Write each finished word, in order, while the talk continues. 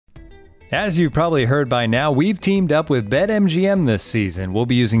As you've probably heard by now, we've teamed up with BetMGM this season. We'll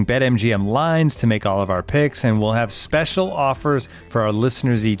be using BetMGM lines to make all of our picks, and we'll have special offers for our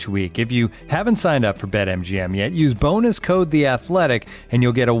listeners each week. If you haven't signed up for BetMGM yet, use bonus code The Athletic, and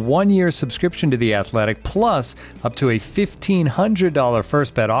you'll get a 1-year subscription to The Athletic, plus up to a $1,500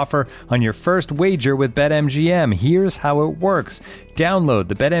 first bet offer on your first wager with BetMGM. Here's how it works. Download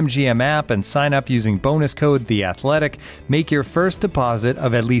the BetMGM app and sign up using bonus code The Athletic. Make your first deposit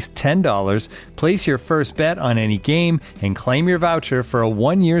of at least $10. Place your first bet on any game and claim your voucher for a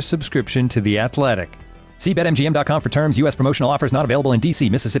 1-year subscription to The Athletic. See BetMGM.com for terms. U.S. promotional offers not available in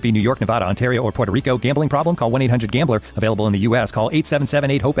D.C., Mississippi, New York, Nevada, Ontario, or Puerto Rico. Gambling problem? Call 1-800-GAMBLER. Available in the U.S. Call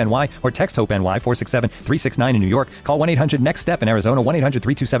 877-8-HOPE-NY or text HOPE-NY 467-369 in New York. Call 1-800-NEXT-STEP in Arizona.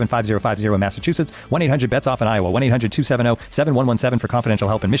 1-800-327-5050 in Massachusetts. 1-800-BETS-OFF in Iowa. 1-800-270-7117 for confidential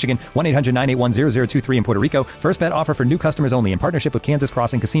help in Michigan. 1-800-981-0023 in Puerto Rico. First bet offer for new customers only in partnership with Kansas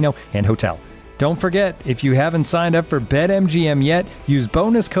Crossing Casino and Hotel. Don't forget, if you haven't signed up for BetMGM yet, use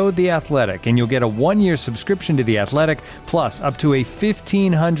bonus code The Athletic, and you'll get a 1-year subscription to The Athletic, plus up to a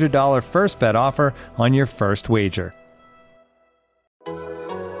 $1,500 first bet offer on your first wager.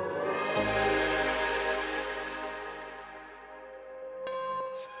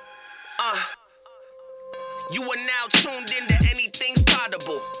 You are now tuned into Anything's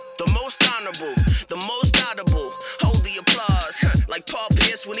Potable, the most honorable, the most audible. Hold the applause, like Paul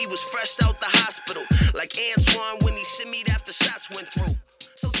Pierce when he was fresh out the hospital, like Antoine when he shimmied after shots went through.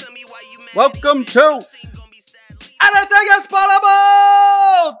 So tell me why you mad. Welcome to Anything is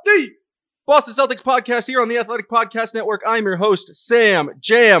Potable, the Boston Celtics podcast here on the Athletic Podcast Network. I'm your host, Sam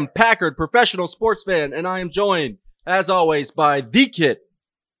Jam Packard, professional sports fan, and I am joined, as always, by the kid,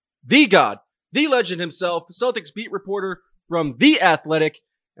 the god, the legend himself, Celtics beat reporter from The Athletic,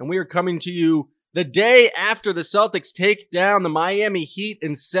 and we are coming to you the day after the Celtics take down the Miami Heat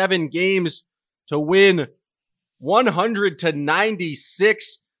in 7 games to win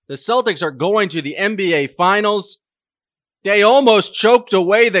 100-96. The Celtics are going to the NBA Finals. They almost choked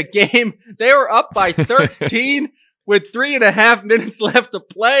away the game. They were up by 13 with 3.5 minutes left to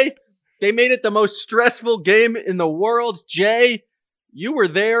play. They made it the most stressful game in the world. Jay, you were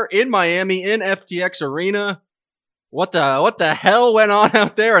there in Miami in FTX Arena. What the hell went on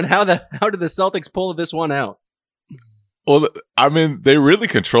out there, and how did the Celtics pull this one out? Well, I mean, they really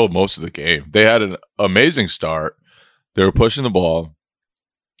controlled most of the game. They had an amazing start. They were pushing the ball.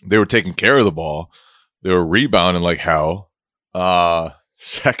 They were taking care of the ball. They were rebounding like hell.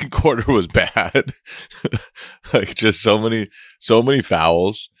 Second quarter was bad. Like just so many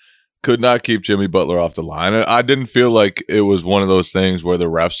fouls. Could not keep Jimmy Butler off the line. I didn't feel like it was one of those things where the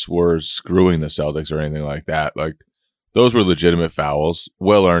refs were screwing the Celtics or anything like that. Like, those were legitimate fouls,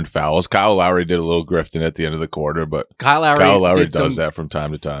 well-earned fouls. Kyle Lowry did a little grifting at the end of the quarter, but Kyle Lowry does that from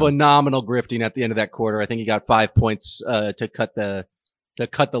time to time. Phenomenal grifting at the end of that quarter. I think he got 5 points to cut the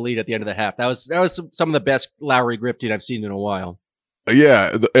lead at the end of the half. That was some of the best Lowry grifting I've seen in a while.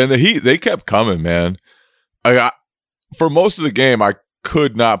 Yeah, and the Heat, they kept coming, man. For most of the game, I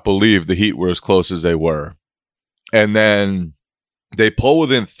could not believe the Heat were as close as they were. And then they pull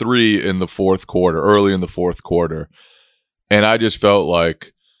within 3 in the fourth quarter, early in the fourth quarter. And I just felt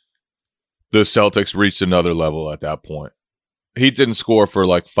like the Celtics reached another level at that point. Heat didn't score for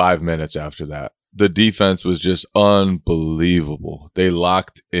like 5 minutes after that. The defense was just unbelievable. They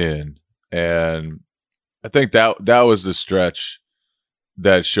locked in. And I think that was the stretch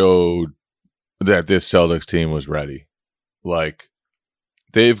that showed that this Celtics team was ready. Like,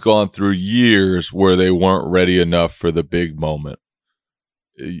 they've gone through years where they weren't ready enough for the big moment,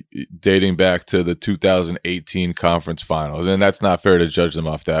 dating back to the 2018 conference finals. And that's not fair to judge them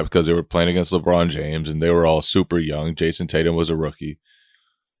off that because they were playing against LeBron James and they were all super young. Jason Tatum was a rookie.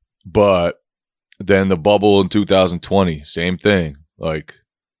 But then the bubble in 2020, same thing. Like,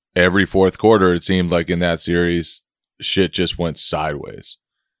 every fourth quarter, it seemed like in that series, shit just went sideways.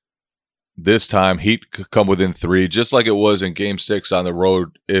 This time, Heat could come within 3, just like it was in Game 6 on the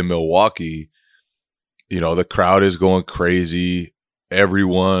road in Milwaukee. You know, the crowd is going crazy.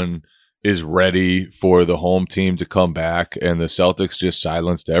 Everyone is ready for the home team to come back, and the Celtics just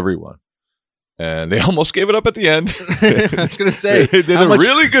silenced everyone. And they almost gave it up at the end. I was going to say. They did a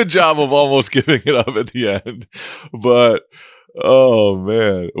really good job of almost giving it up at the end. But, oh,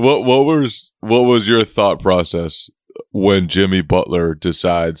 man. What was your thought process when Jimmy Butler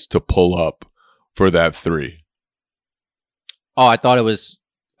decides to pull up for that 3? Oh, I thought it was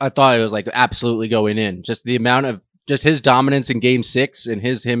like absolutely going in. Just the amount of just his dominance in Game 6 and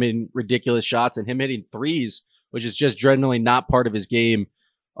him hitting ridiculous shots and him hitting threes, which is just generally not part of his game.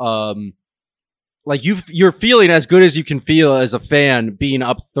 like you're feeling as good as you can feel as a fan being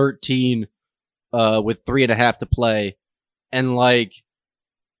up 13 with 3.5 to play, and like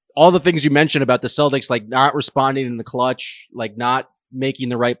all the things you mentioned about the Celtics, like not responding in the clutch, like not making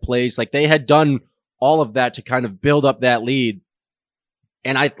the right plays, like they had done all of that to kind of build up that lead.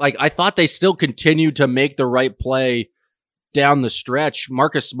 And I thought they still continued to make the right play down the stretch.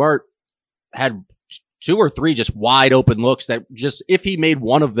 Marcus Smart had 2 or 3 just wide open looks that just, if he made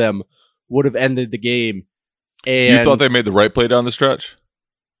one of them, would have ended the game. And you thought they made the right play down the stretch?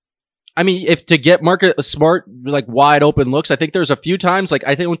 I mean, if to get Marcus Smart like wide open looks, I think there's a few times, like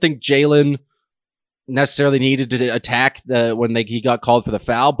I don't think Jalen necessarily needed to attack when he got called for the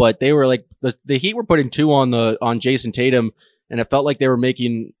foul, but they were like the Heat were putting 2 on Jason Tatum, and it felt like they were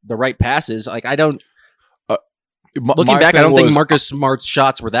making the right passes. Like I don't. Looking back, I don't think Marcus Smart's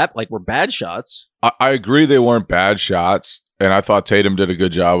shots were bad shots. I agree they weren't bad shots, and I thought Tatum did a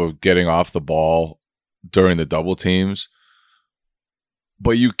good job of getting off the ball during the double teams.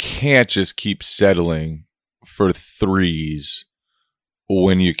 But you can't just keep settling for threes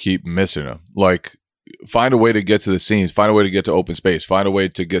when you keep missing them. Like, find a way to get to the seams, find a way to get to open space, find a way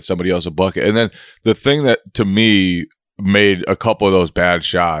to get somebody else a bucket. And then the thing that, to me, made a couple of those bad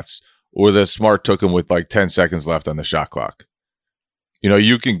shots or that Smart took him with like 10 seconds left on the shot clock. You know,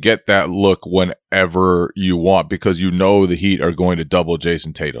 you can get that look whenever you want because you know the Heat are going to double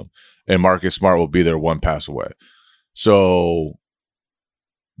Jason Tatum and Marcus Smart will be there one pass away. So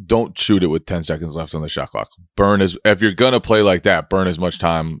don't shoot it with 10 seconds left on the shot clock. If you're going to play like that, burn as much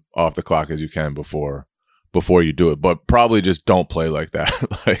time off the clock as you can before you do it. But probably just don't play like that.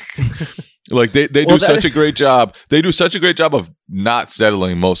 like they do such a great job. They do such a great job of not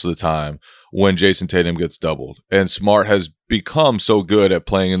settling most of the time when Jason Tatum gets doubled. And Smart has become so good at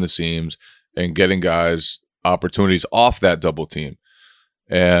playing in the seams and getting guys opportunities off that double team.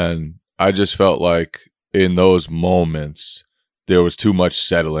 And I just felt like in those moments there was too much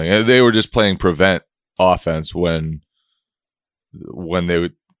settling. And they were just playing prevent offense when they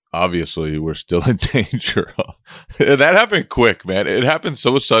would obviously were still in danger. That happened quick, man. It happened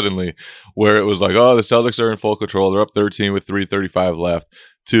so suddenly where it was like, oh, the Celtics are in full control. They're up 13 with 3:35 left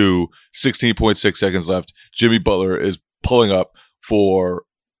to 16.6 seconds left. Jimmy Butler is pulling up for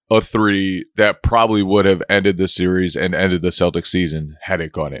a 3 that probably would have ended the series and ended the Celtics season had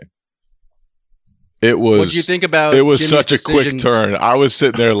it gone in. What do you think about it was Jimmy's such a decision quick turn. I was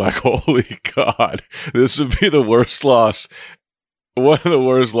sitting there like, holy God, this would be the worst loss. One of the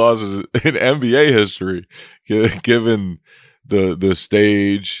worst losses in NBA history, given the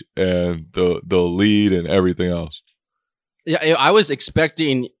stage and the lead and everything else. Yeah, I was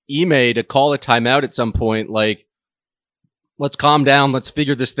expecting Ime to call a timeout at some point, like, let's calm down, let's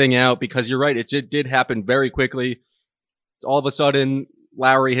figure this thing out, because you're right, it did happen very quickly. All of a sudden,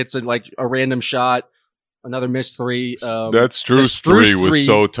 Lowry hits a random shot, another missed 3. That Strus 3 was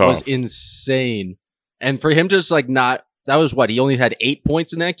so tough. Was insane. And for him to just that was he only had 8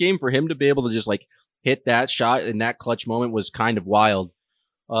 points in that game. For him to be able to just hit that shot in that clutch moment was kind of wild.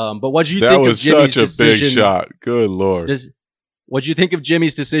 But what did you think of Jimmy's decision? That was such a big shot. Good Lord. What did you think of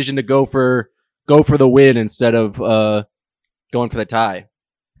Jimmy's decision to go for the win instead of going for the tie?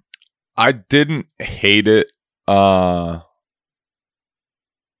 I didn't hate it. I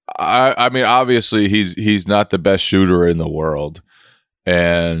mean, obviously he's not the best shooter in the world,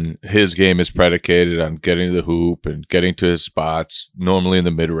 and his game is predicated on getting to the hoop and getting to his spots, normally in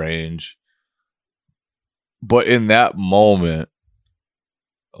the mid-range. But in that moment,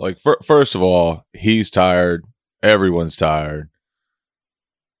 like first of all, he's tired. Everyone's tired.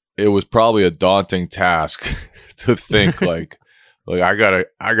 It was probably a daunting task to think like I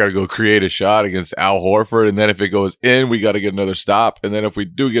gotta go create a shot against Al Horford, and then if it goes in, we gotta get another stop, and then if we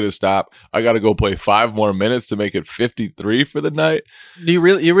do get a stop, I gotta go play 5 more minutes to make it 53 for the night. Do you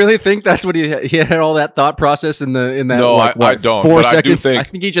really think that's what he had all that thought process in that? No, I don't. 4 but seconds. I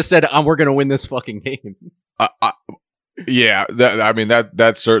think he just said, "We're gonna win this fucking game." Yeah,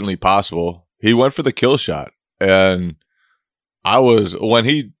 that's certainly possible. He went for the kill shot, and when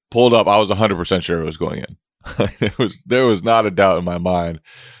he pulled up, I was 100% sure it was going in. There was not a doubt in my mind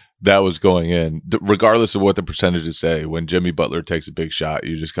that was going in, regardless of what the percentages say. When Jimmy Butler takes a big shot,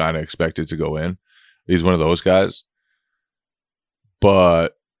 you just kind of expect it to go in. He's one of those guys,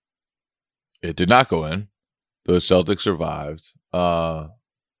 but it did not go in. The Celtics survived. Yeah,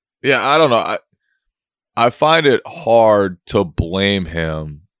 I don't know. I find it hard to blame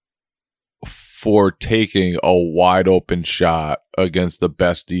him for taking a wide open shot against the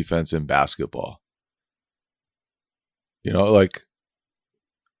best defense in basketball. You know, like,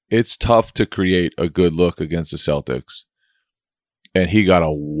 it's tough to create a good look against the Celtics, and he got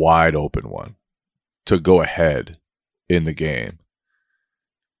a wide open one. to go ahead in the game.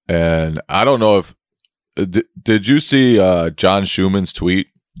 And I don't know if did you see John Schumann's tweet?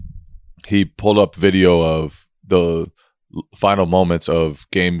 He pulled up video of the final moments of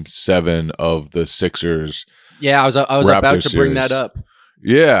Game 7 of the Sixers. Yeah, I was about to bring that up.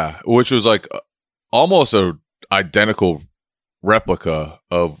 Yeah, which was like almost a identical replica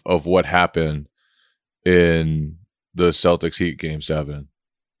of what happened in the Celtics Heat Game 7.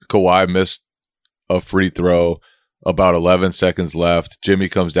 Kawhi missed a free throw, about 11 seconds left. Jimmy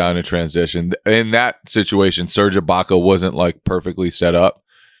comes down in transition. In that situation, Serge Ibaka wasn't like perfectly set up.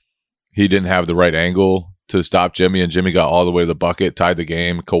 He didn't have the right angle to stop Jimmy, and Jimmy got all the way to the bucket, tied the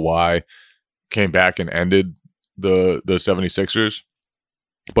game. Kawhi came back and ended the 76ers.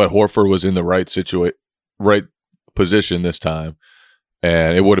 But Horford was in the right position this time,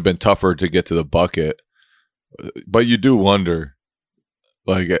 and it would have been tougher to get to the bucket. But you do wonder,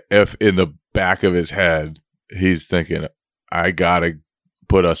 like, if in the back of his head, he's thinking, I got to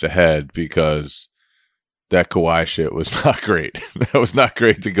put us ahead because that Kawhi shit was not great. That was not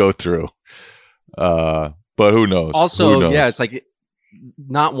great to go through. But who knows? Also, who knows? Yeah, it's like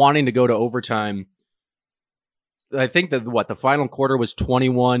not wanting to go to overtime. I think that the final quarter was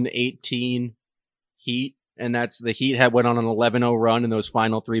 21-18 Heat, and that's the Heat had went on an 11-0 run in those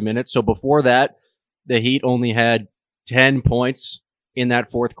final 3 minutes. So before that, the Heat only had 10 points in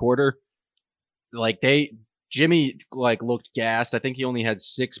that fourth quarter. Like Jimmy like looked gassed. I think he only had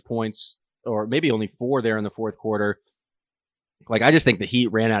 6 points or maybe only 4 there in the fourth quarter. Like, I just think the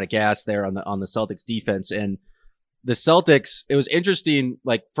Heat ran out of gas there on the Celtics defense. And the Celtics, it was interesting.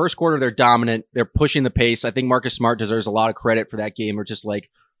 Like, first quarter, they're dominant. They're pushing the pace. I think Marcus Smart deserves a lot of credit for that game. Or just like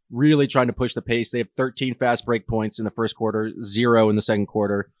really trying to push the pace. They have 13 fast break points in the first quarter, 0 in the second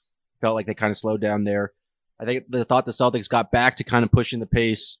quarter. Felt like they kind of slowed down there. I think they thought the Celtics got back to kind of pushing the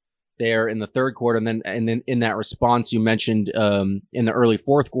pace there in the third quarter. And then in that response you mentioned in the early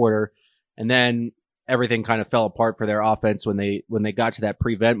fourth quarter. And then everything kind of fell apart for their offense when they got to that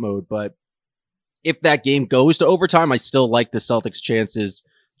prevent mode. But if that game goes to overtime, I still like the Celtics' chances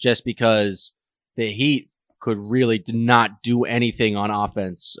just because the Heat could really not do anything on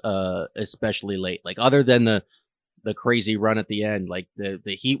offense, especially late. Like, other than the crazy run at the end, like the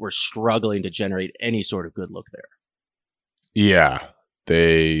Heat were struggling to generate any sort of good look there. Yeah,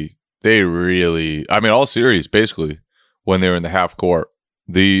 they really, I mean, all series basically when they were in the half court.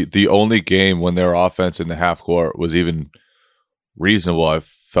 The only game when their offense in the half court was even reasonable, I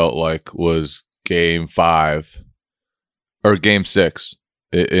felt like, was Game 5 or Game 6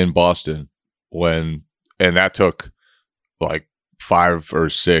 in Boston and that took like 5 or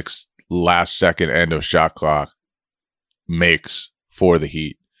 6 last second end of shot clock makes for the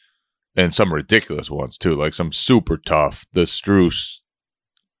Heat, and some ridiculous ones too, like some super tough, the Strus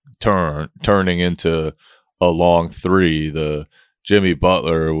turning into a long 3, the Jimmy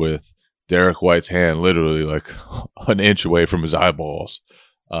Butler with Derek White's hand literally like an inch away from his eyeballs.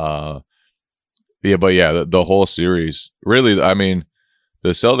 The whole series, really, I mean, the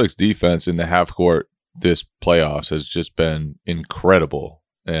Celtics defense in the half court this playoffs has just been incredible,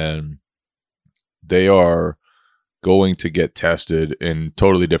 and they are going to get tested in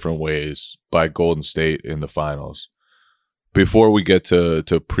totally different ways by Golden State in the finals. Before we get to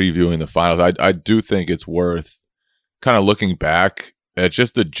previewing the finals, I do think it's worth kind of looking back at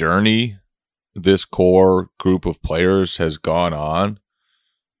just the journey this core group of players has gone on,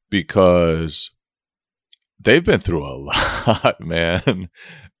 because they've been through a lot, man.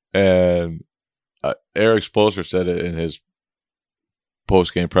 And Eric Spoelstra said it in his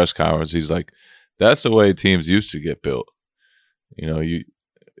post-game press conference. He's like, that's the way teams used to get built. You know,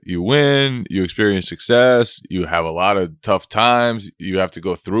 you win, you experience success, you have a lot of tough times, you have to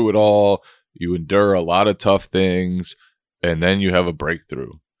go through it all, you endure a lot of tough things, and then you have a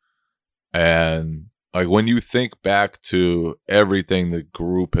breakthrough. And like, when you think back to everything the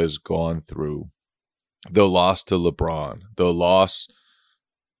group has gone through, the loss to LeBron, the loss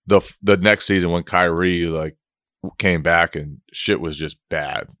the next season when Kyrie like came back and shit was just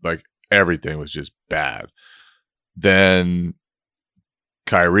bad, like everything was just bad. Then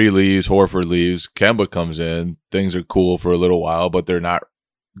Kyrie leaves, Horford leaves, Kemba comes in, things are cool for a little while, but they're not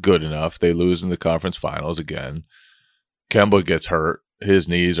good enough. They lose in the conference finals again. Kemba gets hurt. His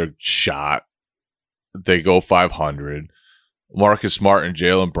knees are shot. They go 500. Marcus Smart and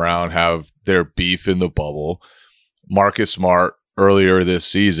Jaylen Brown have their beef in the bubble. Marcus Smart earlier this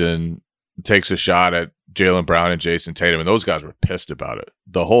season takes a shot at Jaylen Brown and Jason Tatum, and those guys were pissed about it.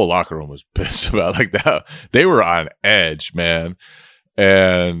 The whole locker room was pissed about it. Like that. They were on edge, man.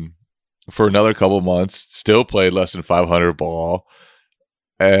 And for another couple months, still played less than 500 ball.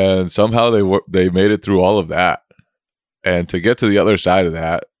 And somehow they made it through all of that. And to get to the other side of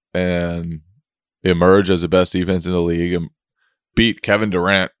that and emerge as the best defense in the league and beat Kevin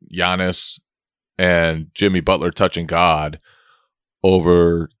Durant, Giannis, and Jimmy Butler touching God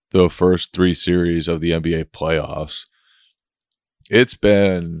over the first 3 series of the NBA playoffs. It's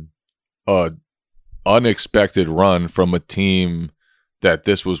been an unexpected run from a team that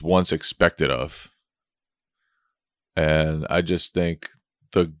this was once expected of. And I just think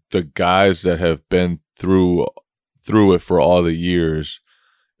the guys that have been through it for all the years,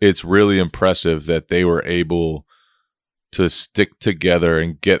 it's really impressive that they were able to stick together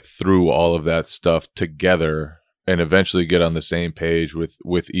and get through all of that stuff together and eventually get on the same page with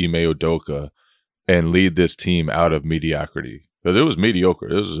Ime Udoka and lead this team out of mediocrity. Because it was mediocre.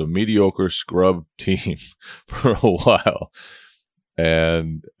 This was a mediocre scrub team for a while.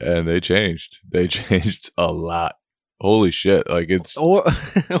 And they changed. They changed a lot. Holy shit. Like it's or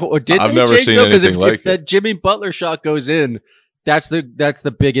did I've they never change seen though? Because anything like if that Jimmy Butler shot goes in, that's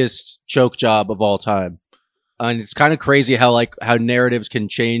the biggest choke job of all time. And it's kind of crazy how narratives can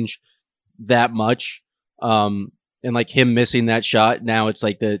change that much. And like him missing that shot, now it's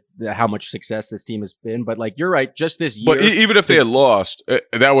like the how much success this team has been. But like you're right, just this year. But even if they had lost,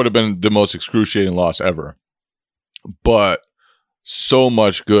 that would have been the most excruciating loss ever. But so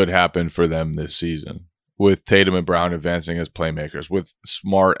much good happened for them this season, with Tatum and Brown advancing as playmakers, with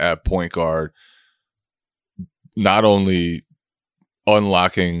Smart at point guard, not only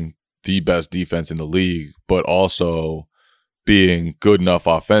unlocking the best defense in the league, but also being good enough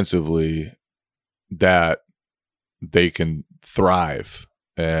offensively that they can thrive.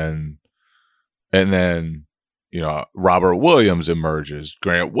 And then, Robert Williams emerges,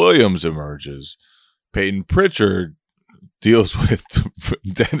 Grant Williams emerges, Peyton Pritchard deals with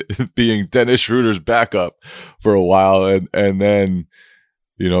being Dennis Schroeder's backup for a while and then,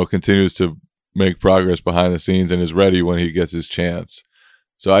 continues to make progress behind the scenes and is ready when he gets his chance.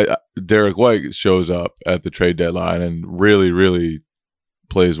 So Derek White shows up at the trade deadline and really, really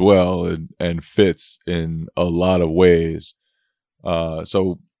plays well and fits in a lot of ways.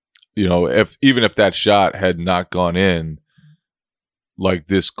 So, even if that shot had not gone in, like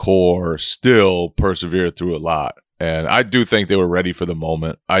this core still persevered through a lot. And I do think they were ready for the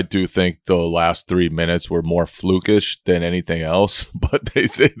moment. I do think the last 3 minutes were more flukish than anything else, but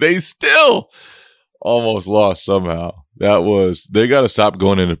they still almost lost somehow. They got to stop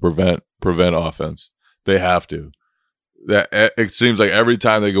going into prevent offense. They have to. It seems like every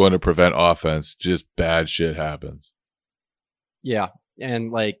time they go into prevent offense, just bad shit happens. Yeah.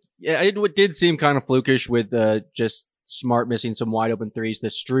 And it did seem kind of flukish with just Smart missing some wide open threes. The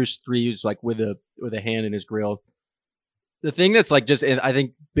Strus threes, like with a hand in his grill. The thing that's I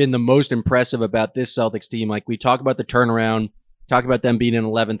think been the most impressive about this Celtics team, like we talk about the turnaround, talk about them being in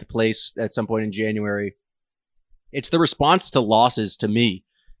 11th place at some point in January. It's the response to losses to me.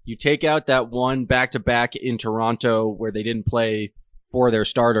 You take out that one back-to-back in Toronto where they didn't play 4 of their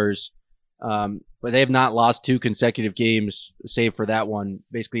starters, but they have not lost 2 consecutive games, save for that one,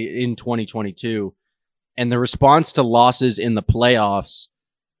 basically in 2022. And the response to losses in the playoffs,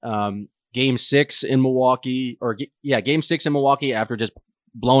 Game 6 in Milwaukee, Game 6 in Milwaukee after just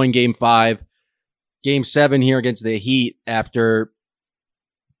blowing Game 5. Game 7 here against the Heat after,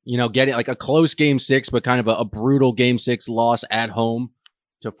 getting like a close Game 6, but kind of a brutal Game 6 loss at home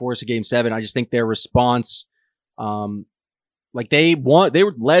to force a Game 7. I just think their response, they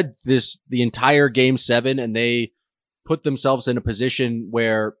led the entire Game 7, and they put themselves in a position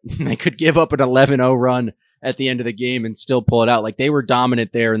where they could give up an 11-0 run at the end of the game and still pull it out. Like they were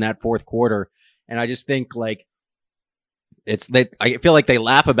dominant there in that fourth quarter. And I just think I feel like they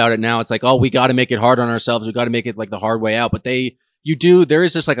laugh about it now. It's like, oh, we got to make it hard on ourselves. We got to make it like the hard way out. But there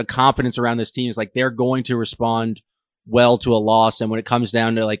is just like a confidence around this team. It's like they're going to respond well to a loss. And when it comes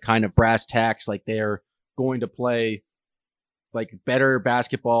down to like kind of brass tacks, like they're going to play like better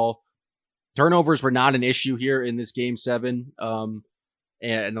basketball. Turnovers were not an issue here in this Game 7.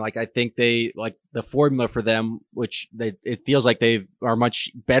 And like, I think they like the formula for them, which it feels like they are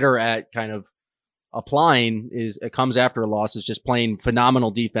much better at kind of applying it comes after a loss is just playing phenomenal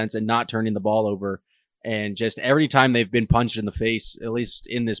defense and not turning the ball over. And just every time they've been punched in the face, at least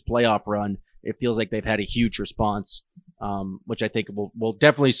in this playoff run, it feels like they've had a huge response, which I think will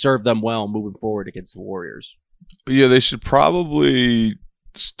definitely serve them well moving forward against the Warriors. Yeah, they should probably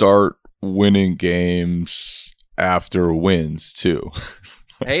start winning games after wins too.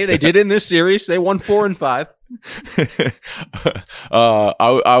 Hey, they did in this series. They won 4 and 5.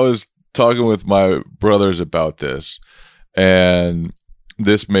 I was talking with my brothers about this, and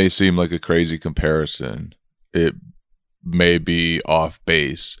this may seem like a crazy comparison. It may be off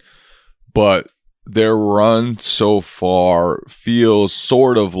base, but their run so far feels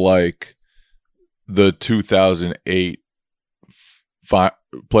sort of like the 2008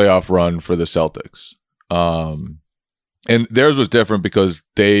 playoff run for the Celtics. And theirs was different because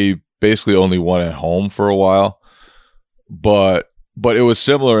they basically only won at home for a while, but it was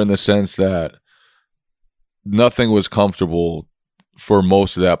similar in the sense that nothing was comfortable for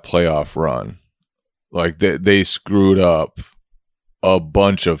most of that playoff run. Like they screwed up a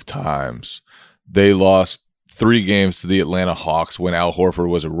bunch of times. They lost 3 games to the Atlanta Hawks when Al Horford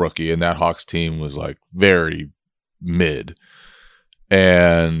was a rookie, and that Hawks team was like very mid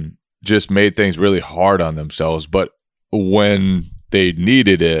and just made things really hard on themselves. But when they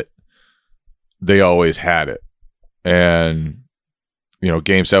needed it, they always had it. And,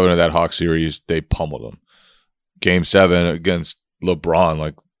 Game 7 of that Hawks series, they pummeled them. Game 7 against LeBron,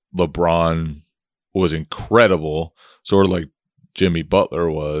 like LeBron was incredible, sort of like Jimmy Butler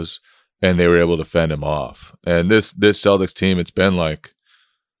was, and they were able to fend him off. And this Celtics team, it's been like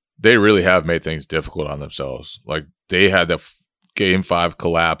they really have made things difficult on themselves. Like they had the Game 5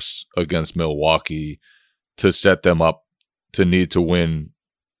 collapse against Milwaukee to set them up to need to win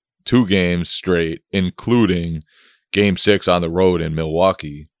 2 games straight, including Game 6 on the road in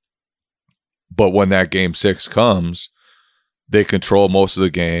Milwaukee. But when that Game 6 comes, they control most of the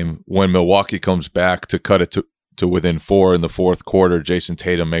game. When Milwaukee comes back to cut it to within 4 in the fourth quarter, Jason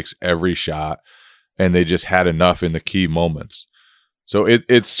Tatum makes every shot, and they just had enough in the key moments. So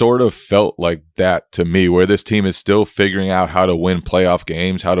it sort of felt like that to me, where this team is still figuring out how to win playoff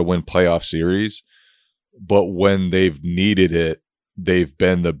games, how to win playoff series. But when they've needed it, they've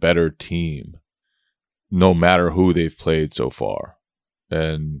been the better team, no matter who they've played so far.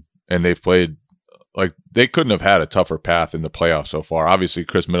 And they've played like they couldn't have had a tougher path in the playoffs so far. Obviously,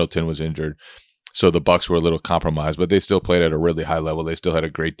 Chris Middleton was injured, so the Bucks were a little compromised, but they still played at a really high level. They still had a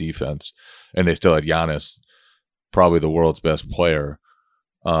great defense, and they still had Giannis, probably the world's best player.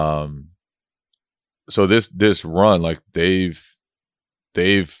 So this run, like they've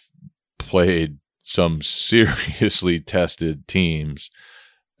played some seriously tested teams,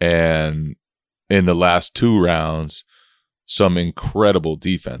 and in the last 2 rounds, some incredible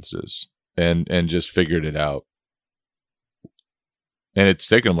defenses, and just figured it out. And it's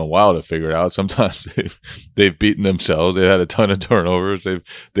taken them a while to figure it out. Sometimes they've beaten themselves. They had a ton of turnovers.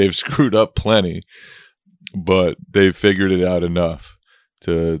 They've screwed up plenty, but they've figured it out enough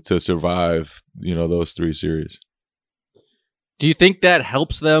to survive, those 3 series. Do you think that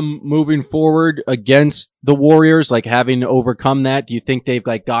helps them moving forward against the Warriors, like having overcome that? Do you think they've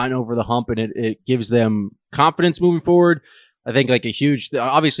like gotten over the hump and it gives them confidence moving forward? I think like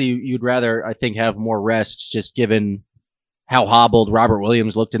obviously you'd rather, I think, have more rest, just given how hobbled Robert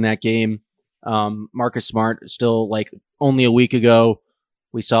Williams looked in that game. Marcus Smart still, like, only a week ago,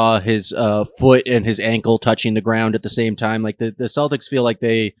 we saw his foot and his ankle touching the ground at the same time. Like the Celtics feel like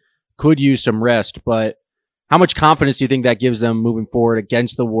they could use some rest, but how much confidence do you think that gives them moving forward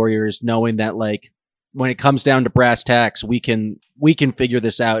against the Warriors, knowing that like when it comes down to brass tacks, we can figure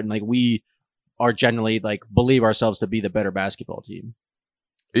this out, and like we are generally like believe ourselves to be the better basketball team?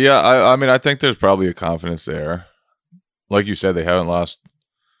 Yeah, I mean, I think there's probably a confidence there. Like you said, they haven't lost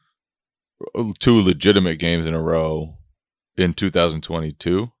 2 legitimate games in a row in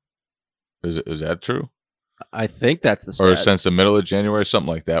 2022. Is that true? I think that's the stat. Or since the middle of January, something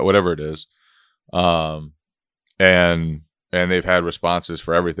like that, whatever it is. And they've had responses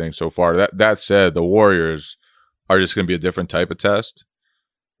for everything so far. That said, the Warriors are just going to be a different type of test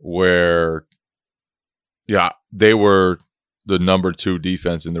where, yeah, they were the number 2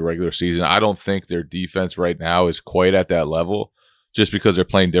 defense in the regular season. I don't think their defense right now is quite at that level, just because they're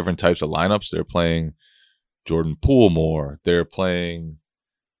playing different types of lineups. They're playing Jordan Poole more. They're playing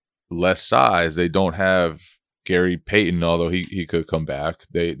less size. They don't have Gary Payton, although he could come back.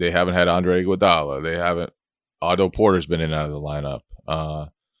 They haven't had Andre Iguodala. They haven't. Otto Porter's been in and out of the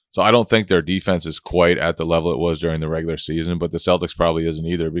lineup. So I don't think their defense is quite at the level it was during the regular season, but the Celtics probably isn't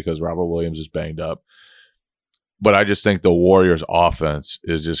either because Robert Williams is banged up. But I just think the Warriors' offense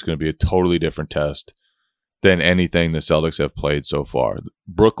is just going to be a totally different test than anything the Celtics have played so far.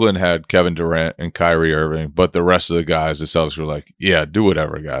 Brooklyn had Kevin Durant and Kyrie Irving, but the rest of the guys, the Celtics were like, yeah, do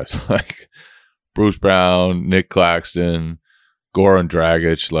whatever, guys. Like Bruce Brown, Nick Claxton, Goran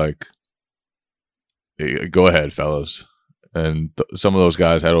Dragic, like, go ahead, fellas. And some of those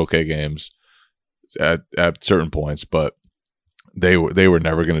guys had okay games at certain points, but they were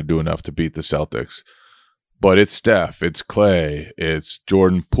never going to do enough to beat the Celtics. But it's Steph, it's Clay, it's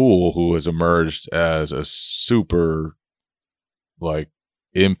Jordan Poole, who has emerged as a super, like,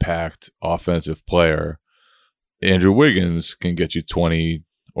 impact offensive player. Andrew Wiggins can get you 20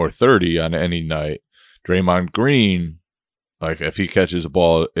 or 30 on any night. Draymond Green, like if he catches a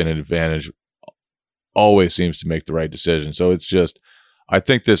ball in an advantage, always seems to make the right decision. So it's just, I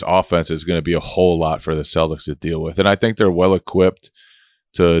think this offense is going to be a whole lot for the Celtics to deal with. And I think they're well equipped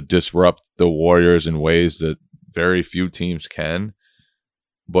to disrupt the Warriors in ways that very few teams can.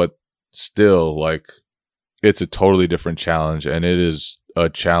 But still, like, it's a totally different challenge. And it is a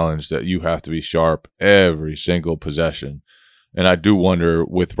challenge that you have to be sharp every single possession. And I do wonder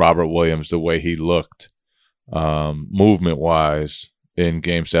with Robert Williams, the way he looked movement-wise in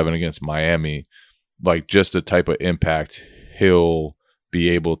Game 7 against Miami, like just the type of impact he'll be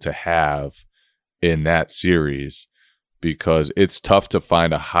able to have in that series, because it's tough to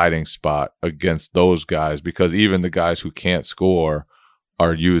find a hiding spot against those guys, because even the guys who can't score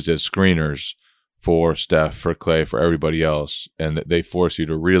are used as screeners for Steph, for Clay, for everybody else, and they force you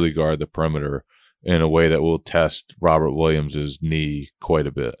to really guard the perimeter in a way that will test Robert Williams' knee quite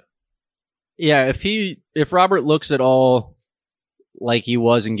a bit. Yeah, if Robert looks at all like he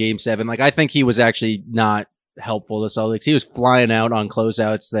was in Game 7, like I think he was actually not helpful to Celtics. He was flying out on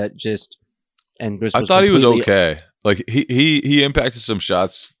closeouts that just I thought he was okay. Like he impacted some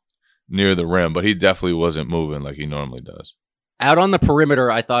shots near the rim, but he definitely wasn't moving like he normally does. Out on the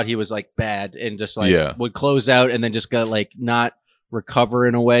perimeter, I thought he was like bad and just like would close out and then just got like not recover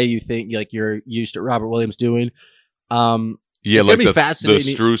in a way you think like you're used to Robert Williams doing. Yeah, it's like gonna be fascinating.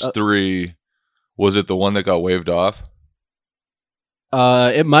 The Strus 3, was it the one that got waved off?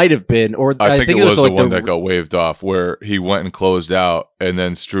 It might have been, or I think it was the one that got waved off, where he went and closed out, and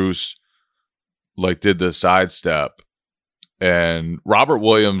then Strus like did the sidestep, and Robert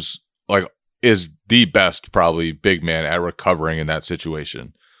Williams like is the best probably big man at recovering in that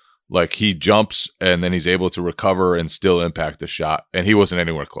situation. Like he jumps and then he's able to recover and still impact the shot, and he wasn't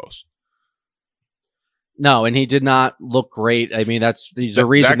anywhere close. No, and he did not look great. I mean, there's a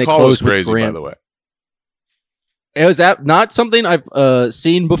reason they call closed was crazy, with Grant. by the way. It was not something I've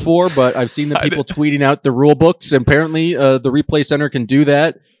seen before, but I've seen the people tweeting out the rule books. And apparently, the replay center can do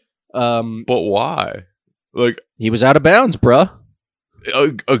that. But why? Like he was out of bounds, bruh.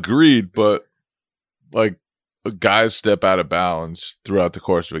 Agreed, but like guys step out of bounds throughout the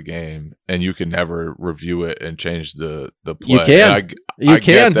course of a game, and you can never review it and change the play. You can. You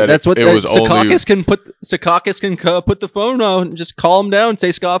can. That's what Secaucus can put. Secaucus can put the phone on and just call him down.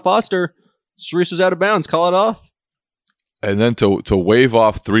 Say Scott Foster, Strus was out of bounds. Call it off. And then to wave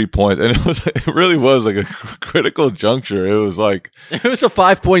off 3 points, and it really was like a critical juncture. It was like it was a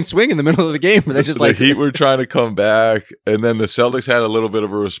 5-point swing in the middle of the game. And just the Heat were trying to come back, and then the Celtics had a little bit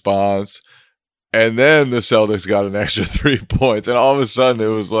of a response, and then the Celtics got an extra 3 points, and all of a sudden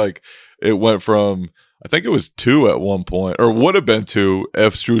it was like it went from, I think it was 2 at one point, or would have been 2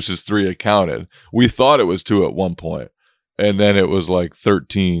 if Strus's 3 had counted. We thought it was 2 at one point, and then it was like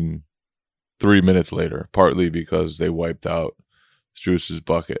 13. 3 minutes later, partly because they wiped out Strus's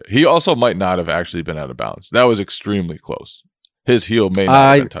bucket. He also might not have actually been out of bounds. That was extremely close. His heel may not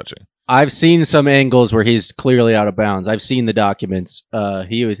have been touching. I've seen some angles where he's clearly out of bounds. I've seen the documents.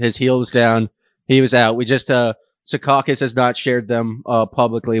 His heel was down. He was out. We just Secaucus has not shared them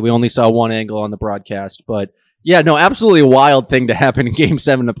publicly. We only saw one angle on the broadcast, but yeah, no, absolutely a wild thing to happen in Game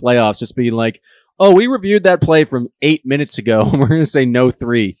 7 of playoffs. Just being like, oh, we reviewed that play from 8 minutes ago, and we're going to say no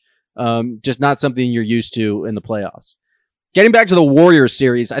 3. Just not something you're used to in the playoffs. Getting back to the Warriors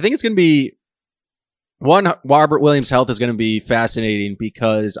series, I think it's going to be Robert Williams' health is going to be fascinating,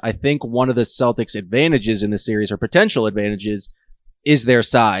 because I think one of the Celtics' advantages in the series, or potential advantages, is their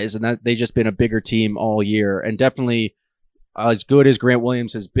size, and that they've just been a bigger team all year. And definitely as good as Grant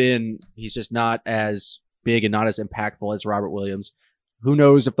Williams has been, he's just not as big and not as impactful as Robert Williams. Who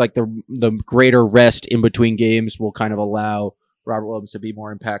knows if like the greater rest in between games will kind of allow Robert Williams to be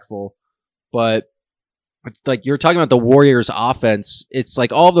more impactful. But like you're talking about the Warriors offense, it's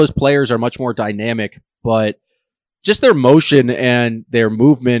like all of those players are much more dynamic, but just their motion and their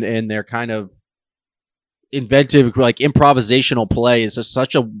movement and their kind of inventive, like improvisational play is just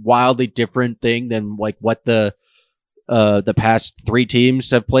such a wildly different thing than like what the past 3 teams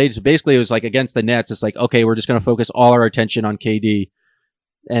have played. So basically it was like against the Nets, it's like, okay, we're just going to focus all our attention on KD.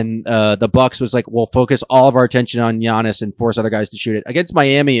 And the Bucks was like, we'll focus all of our attention on Giannis and force other guys to shoot it. Against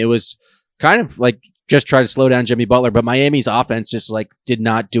Miami, it was kind of like just try to slow down Jimmy Butler, but Miami's offense just like did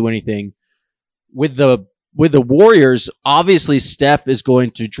not do anything. With the Warriors, obviously Steph is going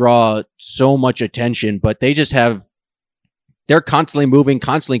to draw so much attention, but they're constantly moving,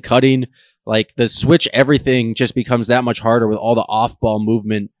 constantly cutting. Like the switch, everything just becomes that much harder with all the off-ball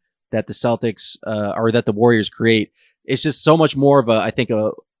movement that the Celtics or that the Warriors create. It's just so much more of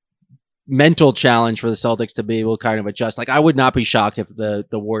a mental challenge for the Celtics to be able to kind of adjust. Like, I would not be shocked if the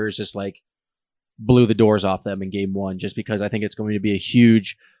Warriors just like blew the doors off them in game one, just because I think it's going to be a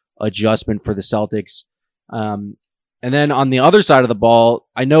huge adjustment for the Celtics. And then on the other side of the ball,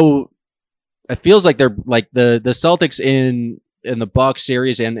 I know it feels like they're like the Celtics in the Bucks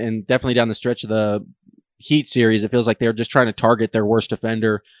series and definitely down the stretch of the Heat series. It feels like they're just trying to target their worst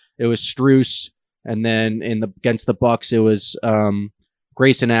defender. It was Strus, and then against the Bucks, it was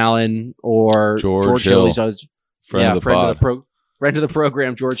Grayson Allen or George Hill. Friend of the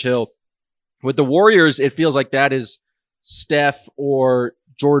program, George Hill. With the Warriors, it feels like that is Steph or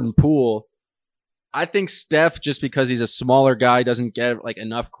Jordan Poole. I think Steph, just because he's a smaller guy, doesn't get like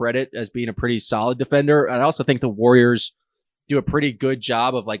enough credit as being a pretty solid defender. I also think the Warriors do a pretty good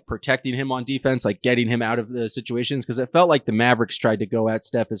job of like protecting him on defense, like getting him out of the situations, because it felt like the Mavericks tried to go at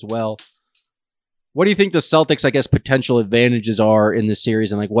Steph as well. What do you think the Celtics, I guess, potential advantages are in this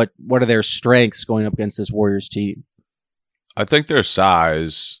series, and like what are their strengths going up against this Warriors team? I think their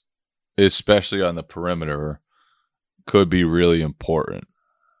size, especially on the perimeter, could be really important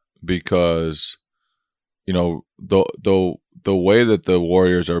because, you know, the way that the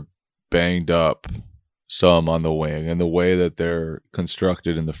Warriors are banged up some on the wing and the way that they're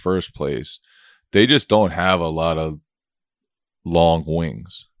constructed in the first place, they just don't have a lot of long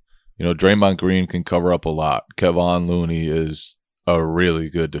wings. You know, Draymond Green can cover up a lot. Kevon Looney is a really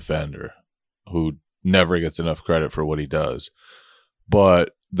good defender who never gets enough credit for what he does.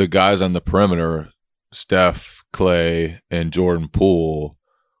 But the guys on the perimeter, Steph, Clay, and Jordan Poole,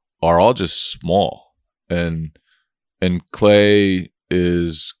 are all just small. And Clay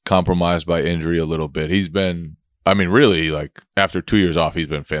is compromised by injury a little bit. He's been, I mean, really, like, after 2 years off, he's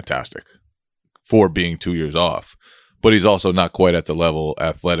been fantastic for being 2 years off. But he's also not quite at the level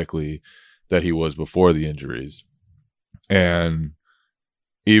athletically that he was before the injuries. And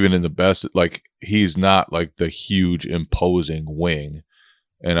even in the best, like, he's not like the huge imposing wing.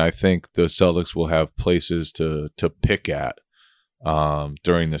 And I think the Celtics will have places to pick at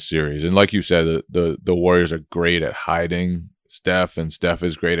during the series. And like you said, the Warriors are great at hiding Steph, and Steph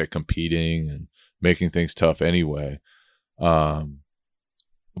is great at competing and making things tough anyway. But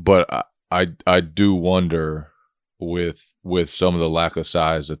I do wonder with some of the lack of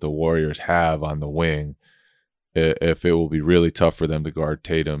size that the Warriors have on the wing, if it will be really tough for them to guard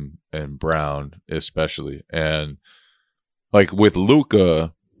Tatum and Brown, especially. And like with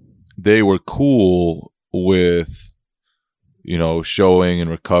Luka, they were cool with, you know, showing and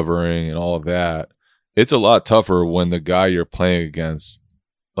recovering and all of that. It's a lot tougher when the guy you're playing against,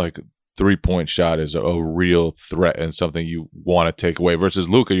 like, 3-point shot is a real threat and something you want to take away. Versus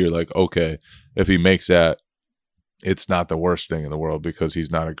Luka, you're like, okay, if he makes that, it's not the worst thing in the world because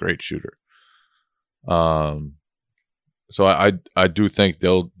he's not a great shooter. So I do think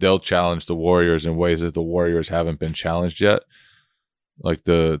they'll challenge the Warriors in ways that the Warriors haven't been challenged yet. Like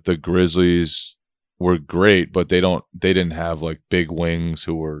the Grizzlies were great, but they didn't have like big wings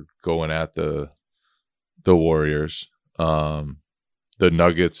who were going at the Warriors. The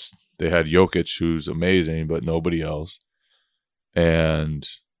Nuggets, they had Jokic, who's amazing, but nobody else. And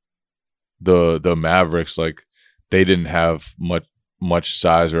the Mavericks, like, they didn't have much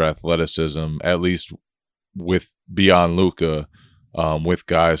size or athleticism, at least with beyond Luka, with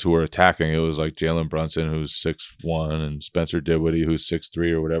guys who were attacking. It was like Jalen Brunson, who's 6'1", and Spencer Dinwiddie, who's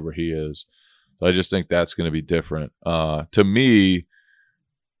 6'3", or whatever he is. So I just think that's going to be different. To me,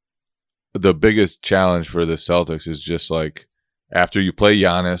 the biggest challenge for the Celtics is just like, after you play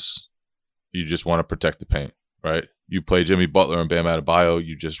Giannis, you just want to protect the paint, right? You play Jimmy Butler and Bam Adebayo,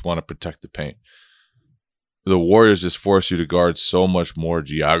 you just want to protect the paint. The Warriors just force you to guard so much more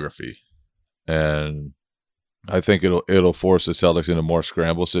geography. And I think it'll force the Celtics into more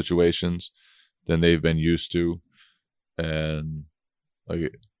scramble situations than they've been used to. And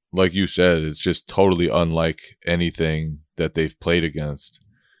like you said, it's just totally unlike anything that they've played against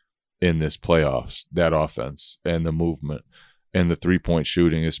in this playoffs, that offense and the movement and the 3-point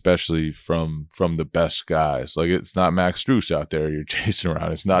shooting, especially from the best guys. Like, it's not Max Strus out there you're chasing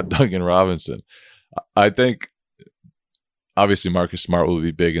around. It's not Duncan Robinson. I think obviously Marcus Smart will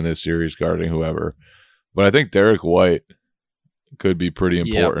be big in this series guarding whoever, but I think Derek White could be pretty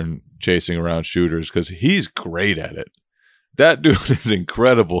important chasing around shooters because he's great at it. That dude is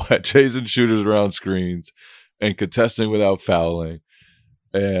incredible at chasing shooters around screens and contesting without fouling.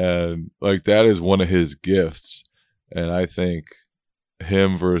 And like, that is one of his gifts. And I think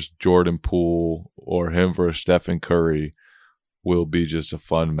him versus Jordan Poole or him versus Stephen Curry will be just a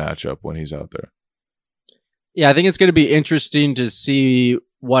fun matchup when he's out there. Yeah, I think it's going to be interesting to see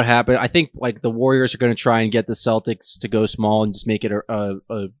what happens. I think like the Warriors are going to try and get the Celtics to go small and just make it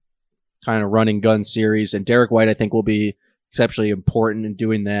a kind of run and gun series. And Derek White, I think, will be exceptionally important in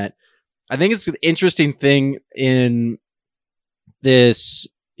doing that. I think it's an interesting thing in this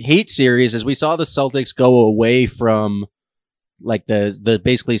Heat series is we saw the Celtics go away from like the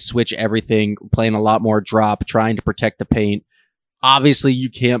basically switch everything, playing a lot more drop, trying to protect the paint. Obviously, you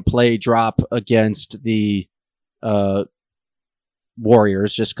can't play drop against the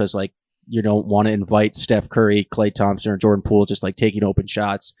Warriors just because like you don't want to invite Steph Curry, Klay Thompson, or Jordan Poole just like taking open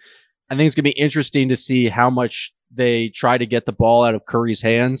shots. I think it's going to be interesting to see how much they try to get the ball out of Curry's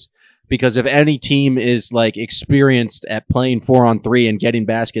hands, because if any team is like experienced at playing 4-on-3 and getting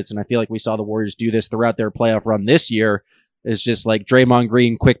baskets, and I feel like we saw the Warriors do this throughout their playoff run this year, is just like Draymond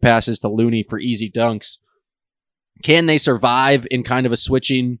Green, quick passes to Looney for easy dunks. Can they survive in kind of a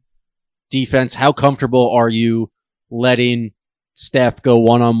switching defense? How comfortable are you letting Steph go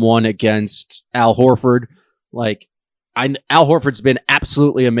one-on-one against Al Horford? Like, Al Horford's been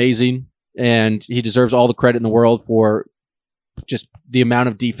absolutely amazing, and he deserves all the credit in the world for just the amount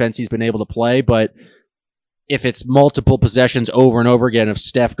of defense he's been able to play. But if it's multiple possessions over and over again of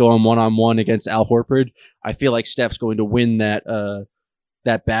Steph going one-on-one against Al Horford, I feel like Steph's going to win that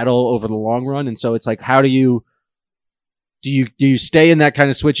battle over the long run. And so it's like, how do you stay in that kind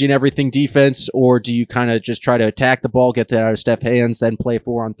of switching everything defense, or do you kind of just try to attack the ball, get that out of Steph's hands, then play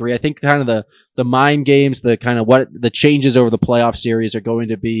 4-on-3? I think kind of the mind games, the kind of what the changes over the playoff series are going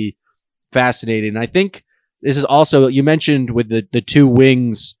to be fascinating. And I think this is also, you mentioned with the two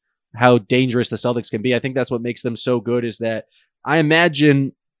wings, how dangerous the Celtics can be. I think that's what makes them so good, is that I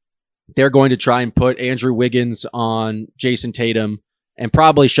imagine they're going to try and put Andrew Wiggins on Jason Tatum and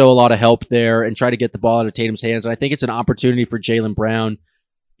probably show a lot of help there and try to get the ball out of Tatum's hands. And I think it's an opportunity for Jaylen Brown.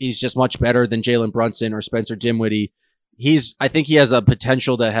 He's just much better than Jalen Brunson or Spencer Dinwiddie. I think he has a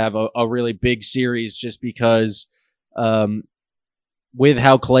potential to have a really big series just because, with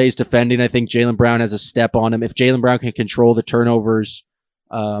how Klay's defending, I think Jaylen Brown has a step on him. If Jaylen Brown can control the turnovers,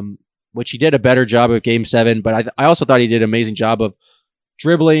 which he did a better job of Game 7, but I also thought he did an amazing job of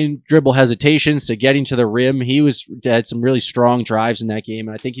dribble hesitations to getting to the rim. He had some really strong drives in that game,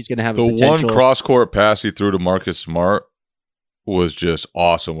 and I think he's going to have the a potential. one cross-court pass he threw to Marcus Smart was just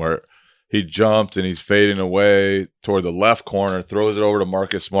awesome, where he jumped and he's fading away toward the left corner, throws it over to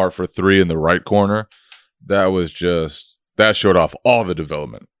Marcus Smart for 3 in the right corner. That showed off all the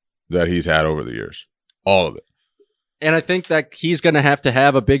development that he's had over the years. All of it. And I think that he's going to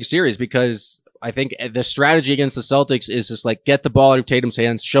have a big series, because I think the strategy against the Celtics is just like get the ball out of Tatum's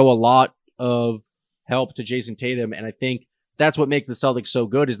hands, show a lot of help to Jason Tatum. And I think that's what makes the Celtics so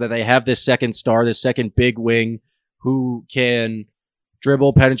good, is that they have this second star, this second big wing who can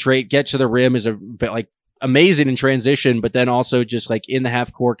dribble, penetrate, get to the rim, is like amazing in transition, but then also just like in the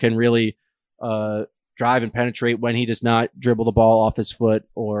half court can really, drive and penetrate when he does not dribble the ball off his foot,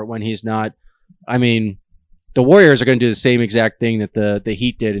 or when he's not. I mean, the Warriors are going to do the same exact thing that the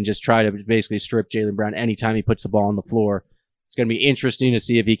Heat did and just try to basically strip Jaylen Brown anytime he puts the ball on the floor. It's going to be interesting to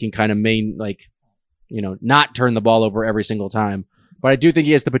see if he can kind of not turn the ball over every single time. But I do think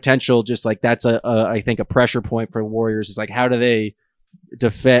he has the potential, just like that's I think a pressure point for the Warriors. Is like, how do they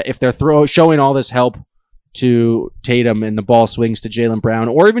defend if they're showing all this help to Tatum and the ball swings to Jaylen Brown,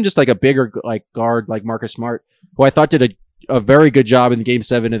 or even just like a bigger like guard like Marcus Smart, who I thought did a very good job in Game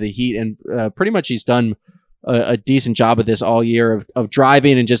 7 of the Heat, and pretty much he's done a decent job of this all year of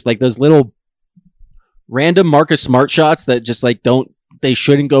driving and just like those little random Marcus Smart shots that just like they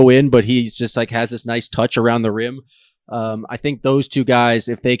shouldn't go in, but he's just like has this nice touch around the rim. I think those two guys,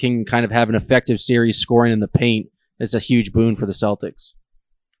 if they can kind of have an effective series scoring in the paint, is a huge boon for the Celtics.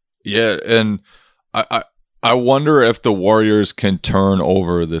 Yeah, and I wonder if the Warriors can turn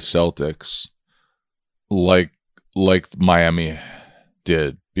over the Celtics like Miami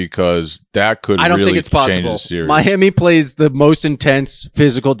did, because that could. I don't really think it's possible. Change the series. Miami plays the most intense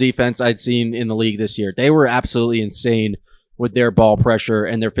physical defense I'd seen in the league this year. They were absolutely insane with their ball pressure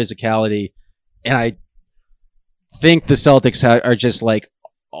and their physicality, and I think the Celtics are just like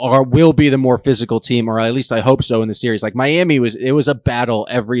will be the more physical team, or at least I hope so in the series. Like Miami was a battle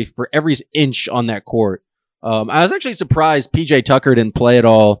for every inch on that court. I was actually surprised PJ Tucker didn't play at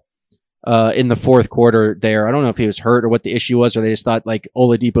all in the fourth quarter there. I don't know if he was hurt or what the issue was, or they just thought like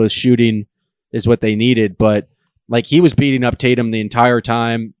Oladipo's shooting is what they needed. But like he was beating up Tatum the entire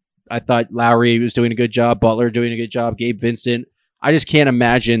time. I thought Lowry was doing a good job, Butler doing a good job, Gabe Vincent. I just can't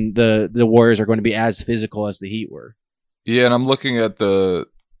imagine the Warriors are going to be as physical as the Heat were. Yeah, and I'm looking at the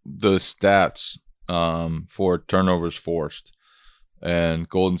stats for turnovers forced. And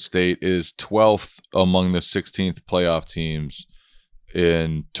Golden State is 12th among the 16th playoff teams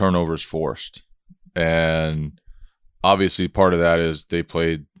in turnovers forced. And obviously part of that is they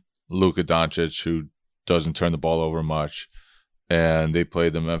played Luka Doncic, who doesn't turn the ball over much. And they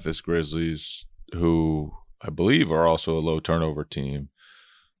played the Memphis Grizzlies, who I believe are also a low turnover team.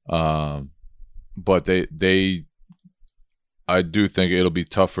 But I do think it'll be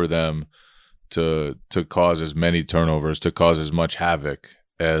tough for them to cause as many turnovers, to cause as much havoc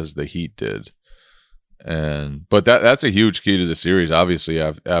as the Heat did. But that's a huge key to the series, obviously,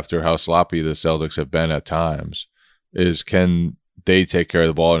 after how sloppy the Celtics have been at times, is can they take care of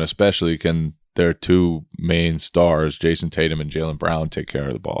the ball, and especially can their two main stars, Jason Tatum and Jaylen Brown, take care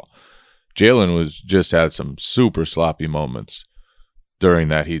of the ball. Jaylen just had some super sloppy moments during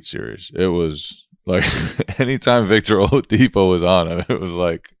that Heat series. It was like anytime Victor Oladipo was on him, it was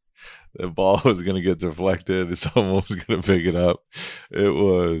like the ball was going to get deflected and someone was going to pick it up. It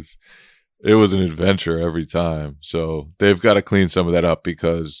was an adventure every time. So they've got to clean some of that up,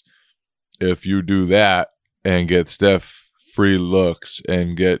 because if you do that and get Steph free looks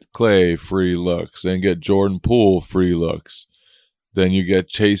and get Clay free looks and get Jordan Poole free looks, then you get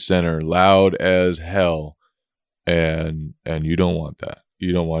Chase Center loud as hell, and you don't want that.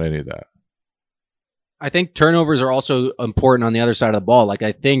 You don't want any of that. I think turnovers are also important on the other side of the ball. Like,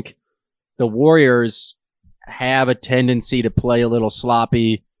 I think the Warriors have a tendency to play a little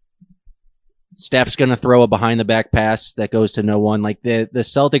sloppy. Steph's going to throw a behind-the-back pass that goes to no one. Like, the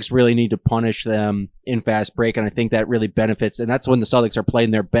Celtics really need to punish them in fast break, and I think that really benefits. And that's when the Celtics are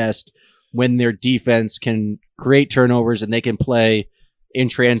playing their best, when their defense can create turnovers and they can play in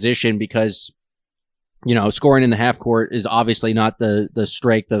transition, because, you know, scoring in the half court is obviously not the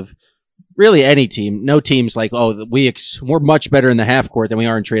strength of really any team. No team's like, oh, we're much better in the half court than we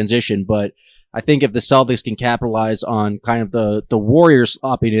are in transition. But I think if the Celtics can capitalize on kind of the Warriors'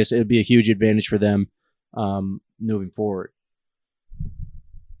 sloppiness, it would be a huge advantage for them moving forward.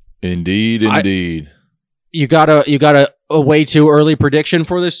 Indeed. You got a way too early prediction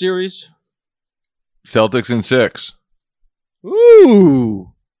for this series? Celtics in 6.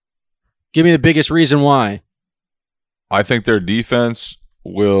 Ooh. Give me the biggest reason why. I think their defense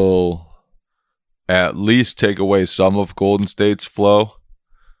will at least take away some of Golden State's flow.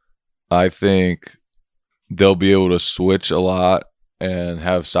 I think they'll be able to switch a lot and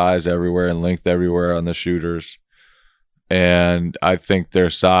have size everywhere and length everywhere on the shooters. And I think their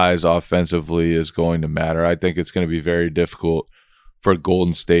size offensively is going to matter. I think it's going to be very difficult for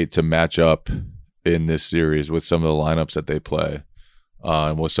Golden State to match up in this series with some of the lineups that they play,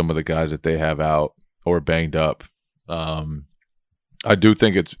 and with some of the guys that they have out or banged up. I do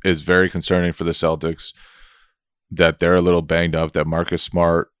think it's very concerning for the Celtics that they're a little banged up, that Marcus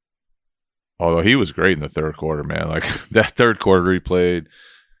Smart, although he was great in the third quarter, man, like that third quarter he played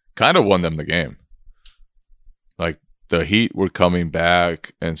kind of won them the game. Like, the Heat were coming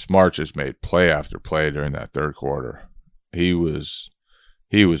back and Smart just made play after play during that third quarter. He was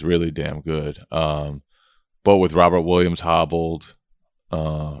really damn good. But with Robert Williams hobbled,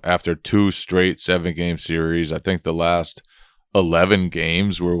 after 2 straight 7-game series, I think the last 11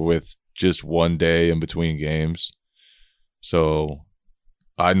 games were with just 1 day in between games. So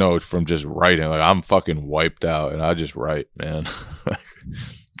I know from just writing, like, I'm fucking wiped out, and I just write, man.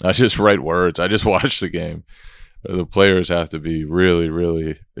 I just write words. I just watch the game. The players have to be really,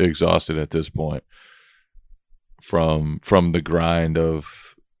 really exhausted at this point from the grind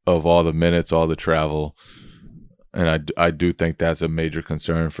of all the minutes, all the travel. And I do think that's a major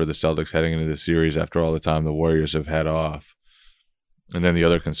concern for the Celtics heading into the series after all the time the Warriors have had off. And then the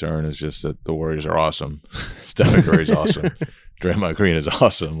other concern is just that the Warriors are awesome. Stephen Curry's awesome. Draymond Green is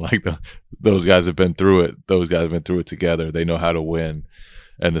awesome. Like, those guys have been through it. Those guys have been through it together. They know how to win.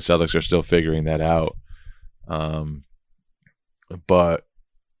 And the Celtics are still figuring that out. But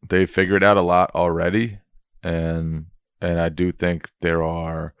they figured out a lot already. And I do think there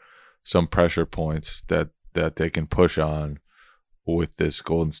are some pressure points that they can push on with this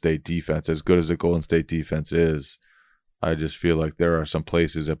Golden State defense. As good as the Golden State defense is, I just feel like there are some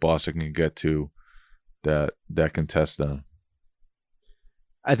places that Boston can get to that can test them.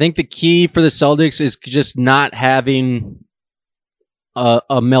 I think the key for the Celtics is just not having a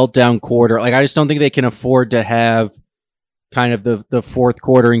meltdown quarter. Like, I just don't think they can afford to have kind of the fourth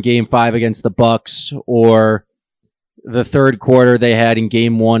quarter in Game 5 against the Bucks, or the third quarter they had in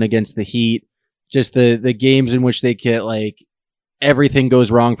Game 1 against the Heat. Just the games in which they get, like, everything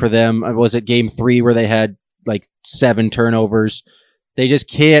goes wrong for them. Was it Game 3 where they had like 7 turnovers? They just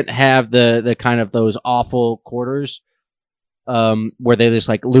can't have the kind of those awful quarters where they just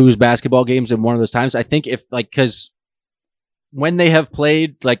like lose basketball games in one of those times. I think because when they have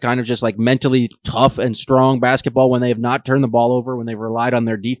played like kind of just like mentally tough and strong basketball, when they have not turned the ball over, when they've relied on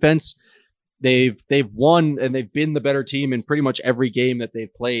their defense, they've won and they've been the better team in pretty much every game that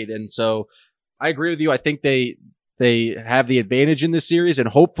they've played. And so I agree with you. I think they have the advantage in this series, and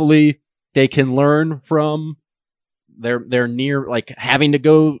hopefully they can learn from their near, like, having to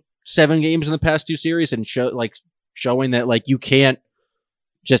go 7 games in the past 2 series and showing that, like, you can't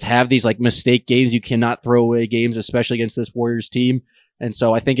just have these, like, mistake games. You cannot throw away games, especially against this Warriors team. And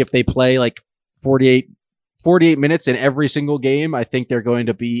so I think if they play like 48 minutes in every single game, I think they're going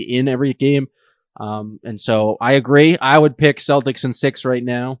to be in every game. And so I agree. I would pick Celtics in 6 right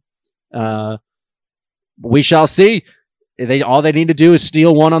now. We shall see. All they need to do is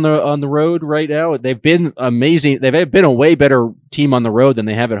steal one on the road right now. They've been amazing. They've been a way better team on the road than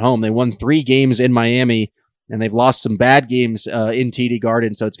they have at home. They won 3 games in Miami, and they've lost some bad games in TD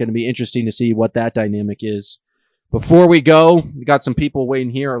Garden. So it's going to be interesting to see what that dynamic is. Before we go, we got some people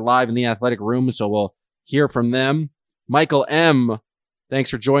waiting here live in the athletic room, so we'll hear from them. Michael M., thanks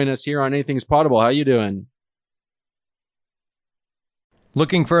for joining us here on Anything's Potable. How you doing?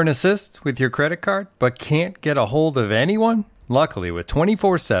 Looking for an assist with your credit card, but can't get a hold of anyone? Luckily, with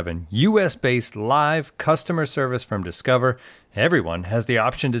 24/7 U.S.-based live customer service from Discover, everyone has the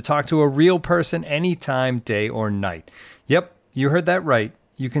option to talk to a real person anytime, day or night. Yep, you heard that right.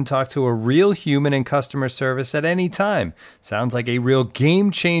 You can talk to a real human in customer service at any time. Sounds like a real game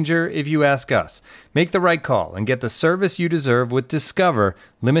changer if you ask us. Make the right call and get the service you deserve with Discover.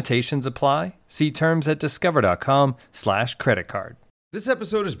 Limitations apply. See terms at discover.com/creditcard. This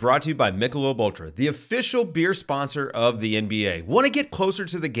episode is brought to you by Michelob Ultra, the official beer sponsor of the NBA. Want to get closer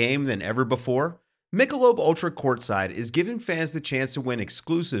to the game than ever before? Michelob Ultra Courtside is giving fans the chance to win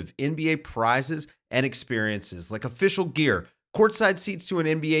exclusive NBA prizes and experiences like official gear, courtside seats to an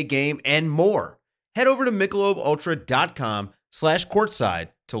NBA game, and more. Head over to MichelobUltra.com/courtside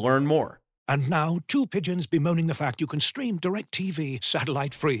to learn more. And now, 2 pigeons bemoaning the fact you can stream DirecTV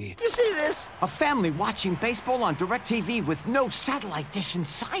satellite-free. You see this? A family watching baseball on DirecTV with no satellite dish in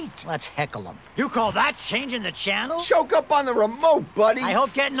sight. Let's heckle them. You call that changing the channel? Choke up on the remote, buddy. I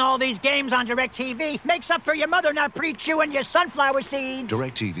hope getting all these games on DirecTV makes up for your mother not pre-chewing your sunflower seeds.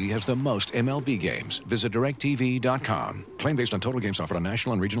 DirecTV has the most MLB games. Visit DirecTV.com. Claim based on total games offered on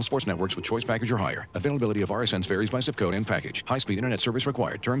national and regional sports networks with choice package or higher. Availability of RSNs varies by zip code and package. High-speed internet service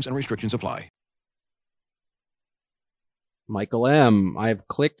required. Terms and restrictions apply. Michael M., I've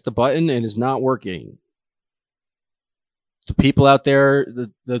clicked the button and it's not working. The people out there,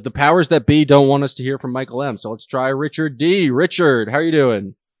 the powers that be don't want us to hear from Michael M., so let's try Richard D. Richard, how are you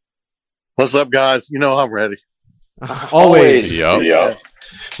doing? What's up, guys? You know I'm ready. Always. Yep. Yeah.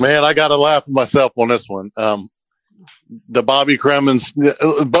 Man, I got to laugh at myself on this one. The Bobby Cremins,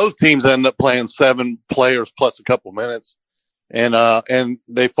 both teams ended up playing 7 players plus a couple minutes, and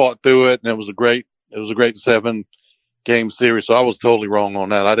they fought through it, and it was a great 7-game series. So I was totally wrong on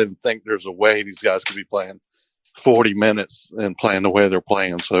that. I didn't think there's a way these guys could be playing 40 minutes and playing the way they're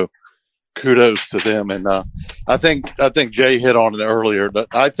playing. So kudos to them. And I think Jay hit on it earlier. But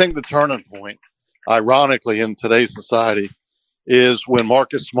I think the turning point, ironically, in today's society, is when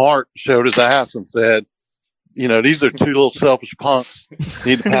Marcus Smart showed his ass and said, you know, these are 2 little selfish punks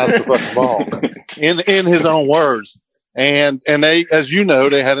need to pass the fucking ball, in his own words. And they, as you know,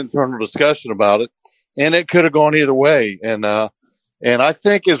 they had internal discussion about it, and it could have gone either way. And I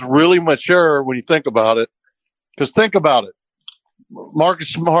think it's really mature when you think about it, because think about it.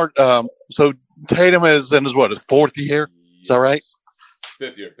 Marcus Smart, so Tatum is in his 4th year? Is that right?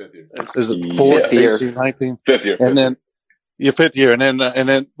 Fifth year. Is it 4th, 18, 19? Fifth year. And then, 5th year. And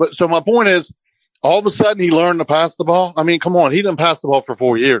then, but so my point is, all of a sudden he learned to pass the ball. I mean, come on, he didn't pass the ball for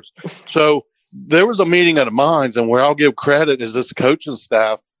 4 years. So there was a meeting of the minds, and where I'll give credit is this coaching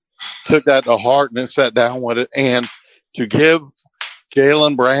staff took that to heart and then sat down with it. And to give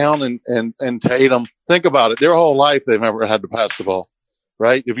Jaylen Brown and Tatum, think about it, their whole life they've never had to pass the ball,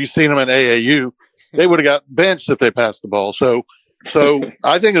 right? If you've seen them in AAU, they would have got benched if they passed the ball. So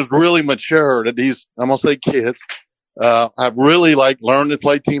I think it's really mature that these, I'm going to say kids, have really learned to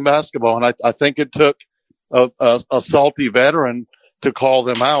play team basketball. And I think it took a salty veteran to call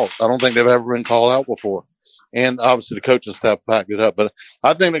them out. I don't think they've ever been called out before. And obviously the coaching staff backed it up, but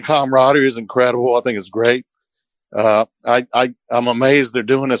I think the camaraderie is incredible. I think it's great. I'm amazed they're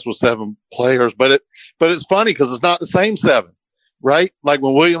doing this with 7 players, but it's funny because it's not the same 7, right? Like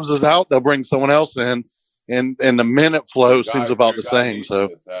when Williams is out, they'll bring someone else in, and the minute flow seems about the same. So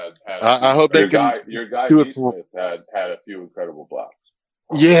I hope they can do it for. Had a few incredible blocks.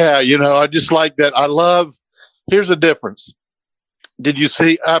 Yeah, you know, I just like that. Here's the difference. Did you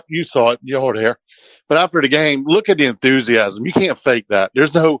see, after you saw it, you were there, but after the game, look at the enthusiasm. You can't fake that.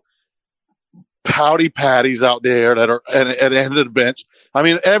 pouty patties out there that are at the end of the bench. I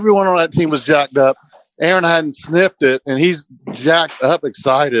mean, everyone on that team was jacked up. Aaron hadn't sniffed it, and he's jacked up,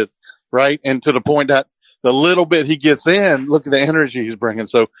 excited, right? And to the point that the little bit he gets in, look at the energy he's bringing.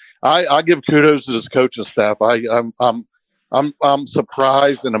 So I give kudos to this coaching staff. I'm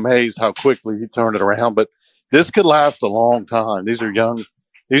surprised and amazed how quickly he turned it around. But this could last a long time. These are young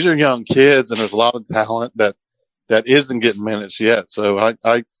kids, and there's a lot of talent that isn't getting minutes yet. So I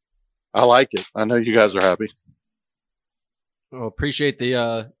like it. I know you guys are happy. Well, appreciate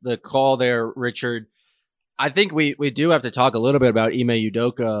the call there, Richard. I think we do have to talk a little bit about Ime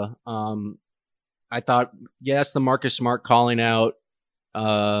Udoka. I thought, yes, the Marcus Smart calling out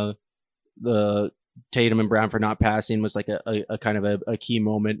the Tatum and Brown for not passing was like a kind of a key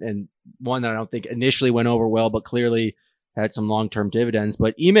moment, and one that I don't think initially went over well, but clearly had some long-term dividends.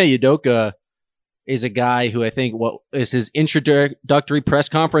 But Ime Udoka is a guy who I think what is his introductory press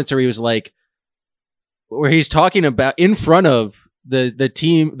conference where he was like, where he's talking about in front of the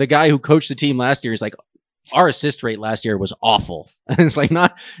team, the guy who coached the team last year. He's like, our assist rate last year was awful. And it's like,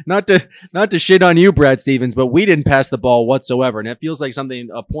 not to shit on you, Brad Stevens, but we didn't pass the ball whatsoever. And it feels like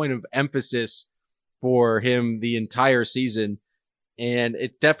a point of emphasis for him the entire season. And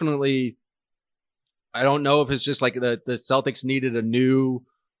it definitely, I don't know if it's just like the Celtics needed a new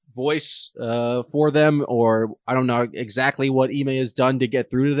voice for them, or I don't know exactly what Ime has done to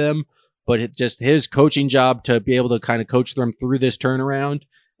get through to them, but just his coaching job to be able to kind of coach them through this turnaround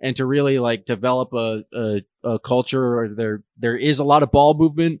and to really like develop a culture, or there is a lot of ball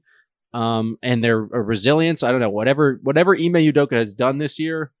movement, and their resilience. I don't know, whatever Ime Udoka has done this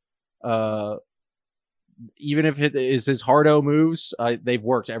year, even if it is his hardo moves, they've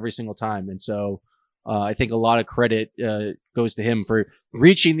worked every single time. And so I think a lot of credit goes to him for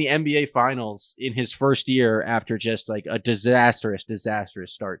reaching the NBA Finals in his first year after just like a disastrous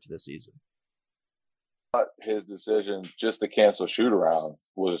start to the season. His decision just to cancel shoot around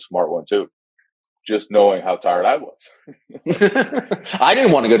was a smart one too. Just knowing how tired I was. I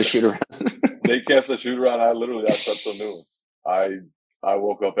didn't want to go to shoot around. They canceled shoot around. I slept till noon. I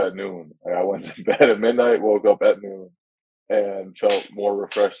woke up at noon. I went to bed at midnight, woke up at noon, and felt more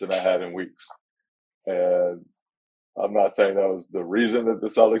refreshed than I had in weeks. And I'm not saying that was the reason that the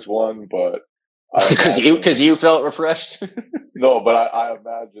Celtics won, but because you felt refreshed. No, but I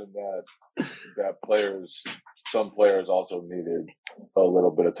imagine that some players also needed a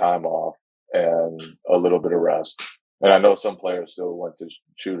little bit of time off and a little bit of rest. And I know some players still went to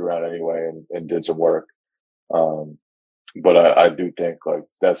shoot around anyway and did some work. But I do think like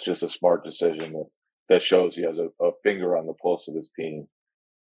that's just a smart decision that shows he has a finger on the pulse of his team.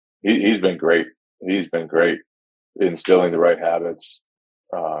 He's been great. He's been great instilling the right habits,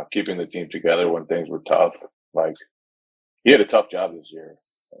 keeping the team together when things were tough. Like he had a tough job this year,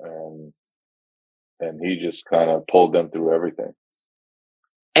 and he just kind of pulled them through everything.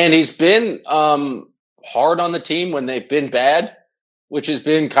 And he's been hard on the team when they've been bad, which has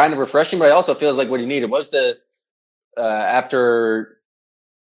been kind of refreshing. But I also feels like what he needed was after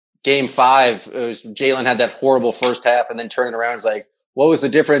Game 5, it was Jalen had that horrible first half, and then turning around, it's like, what was the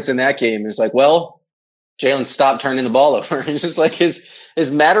difference in that game? It's like, well, Jalen stopped turning the ball over. It's just like his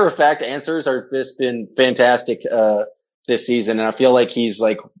matter of fact answers are just been fantastic this season, and I feel like he's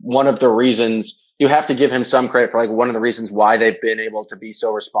like one of the reasons you have to give him some credit for like one of the reasons why they've been able to be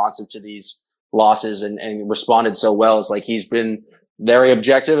so responsive to these losses and responded so well is like he's been very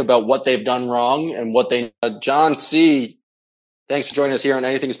objective about what they've done wrong and what they. John C., thanks for joining us here on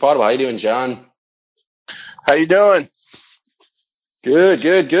Anything's Potable. How you doing, John? How you doing?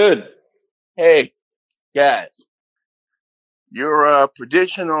 Good. Hey, guys, your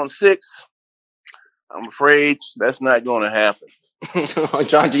prediction on 6, I'm afraid that's not going to happen.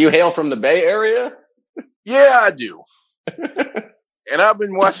 John, do you hail from the Bay Area? Yeah, I do. And I've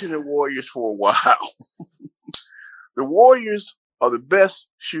been watching the Warriors for a while. The Warriors are the best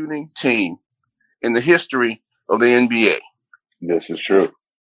shooting team in the history of the NBA. This is true.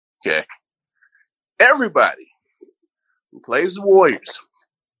 Okay. Everybody who plays the Warriors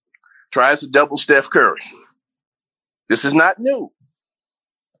tries to double Steph Curry. This is not new.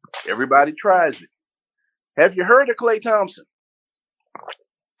 Everybody tries it. Have you heard of Klay Thompson?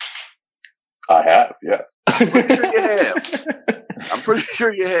 I have, yeah. I'm pretty sure you have. I'm pretty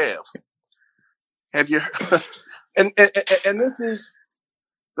sure you have. Have you? And this is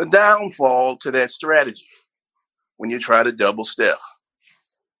the downfall to that strategy when you try to double Steph.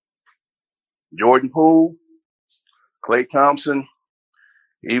 Jordan Poole, Klay Thompson,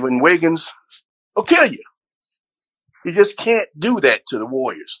 even Wiggins will kill you. You just can't do that to the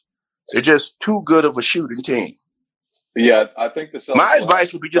Warriors. They're just too good of a shooting team. Yeah, I think the Celtics. My will have advice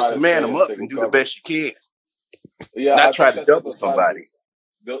to would be just try to to man stay them in up and single do the coverage. best you can, Yeah, not I try think to that's what double they'll try to somebody.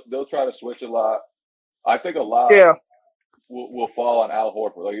 do. They'll try to switch a lot. I think a lot Yeah, will fall on Al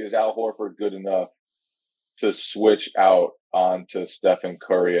Horford. Like, is Al Horford good enough to switch out onto Stephen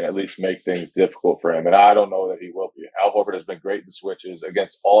Curry and at least make things difficult for him? And I don't know that he will be. Al Horford has been great in switches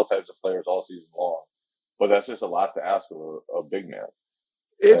against all types of players all season long, but that's just a lot to ask of a big man.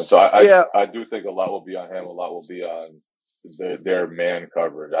 And so yeah. I do think a lot will be on him. A lot will be on their man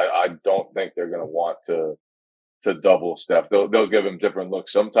coverage. I don't think they're going to want to double Steph. They'll give him different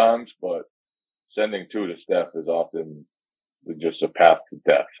looks sometimes, but sending two to Steph is often just a path to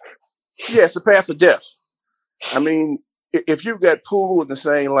death. Yeah, it's the path of death. I mean, if you've got Poole in the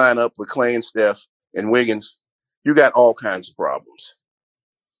same lineup with Clay and Steph and Wiggins, you got all kinds of problems.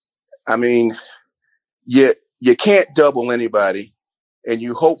 I mean, you can't double anybody, and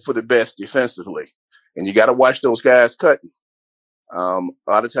you hope for the best defensively. And you got to watch those guys cutting. A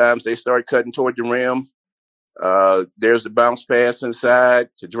lot of times they start cutting toward the rim. There's the bounce pass inside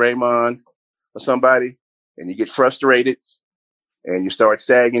to Draymond or somebody, and you get frustrated, and you start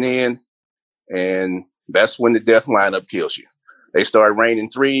sagging in, and that's when the death lineup kills you. They start raining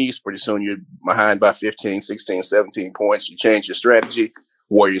threes. Pretty soon you're behind by 15, 16, 17 points. You change your strategy.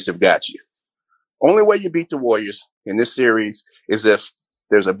 Warriors have got you. Only way you beat the Warriors in this series is if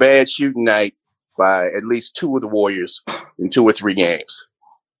there's a bad shooting night by at least two of the Warriors in 2 or 3 games.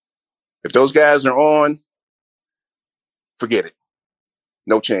 If those guys are on, forget it.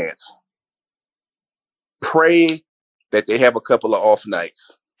 No chance. Pray that they have a couple of off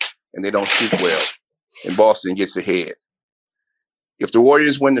nights and they don't shoot well and Boston gets ahead. If the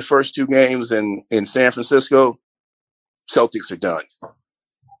Warriors win the first 2 games in San Francisco, Celtics are done.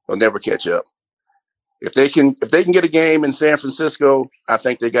 They'll never catch up. If they can get a game in San Francisco, I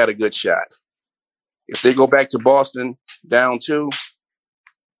think they got a good shot. If they go back to Boston down 2,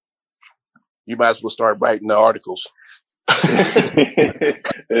 you might as well start writing the articles.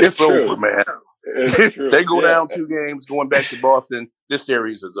 It's over, man. They go down 2 games going back to Boston, this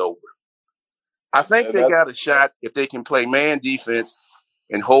series is over. I think they got a shot if they can play man defense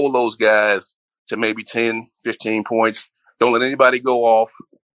and hold those guys to maybe 10, 15 points. Don't let anybody go off.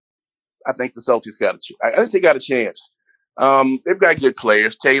 I think the Celtics I think they got a chance. They've got good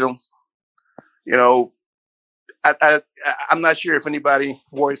players. Tatum, you know, I'm not sure if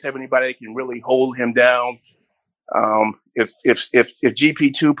Warriors have anybody that can really hold him down. If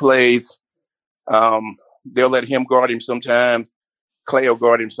GP2 plays, they'll let him guard him sometimes. Clay will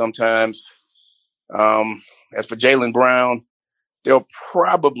guard him sometimes. As for Jaylen Brown, they'll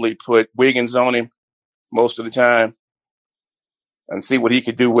probably put Wiggins on him most of the time and see what he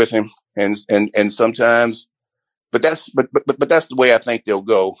could do with him. And sometimes, but that's the way I think they'll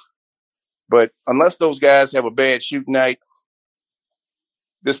go. But unless those guys have a bad shoot night,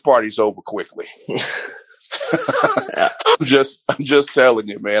 this party's over quickly. I'm just telling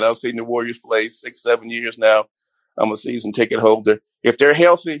you, man. I've seen the Warriors play 6, 7 years now. I'm a season ticket holder. If they're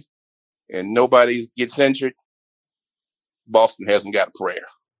healthy and nobody gets injured, Boston hasn't got a prayer.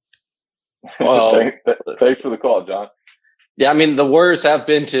 Well, thanks for the call, John. Yeah, I mean, the Warriors have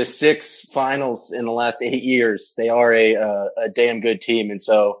been to 6 finals in the last 8 years. They are a damn good team. And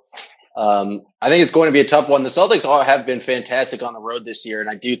so I think it's going to be a tough one. The Celtics have been fantastic on the road this year. And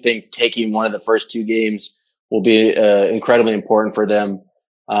I do think taking one of the first 2 games will be incredibly important for them.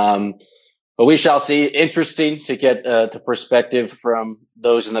 But we shall see. Interesting to get the perspective from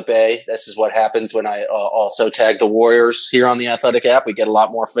those in the Bay. This is what happens when I also tag the Warriors here on the Athletic app. We get a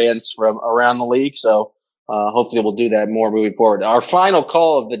lot more fans from around the league. So hopefully we'll do that more moving forward. Our final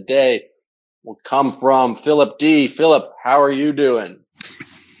call of the day will come from Philip D. Philip, how are you doing?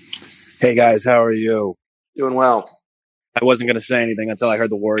 Hey, guys. How are you? Doing well. I wasn't going to say anything until I heard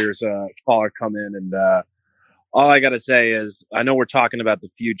the Warriors caller come in. And all I got to say is I know we're talking about the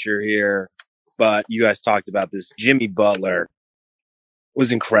future here, but you guys talked about this. Jimmy Butler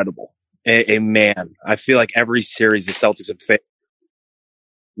was incredible. A man. I feel like every series the Celtics have faced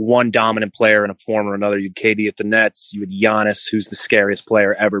one dominant player in a form or another. You had KD at the Nets. You had Giannis, who's the scariest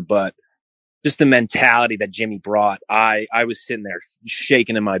player ever. But just the mentality that Jimmy brought, I was sitting there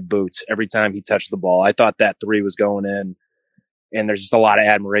shaking in my boots every time he touched the ball. I thought that 3 was going in. And there's just a lot of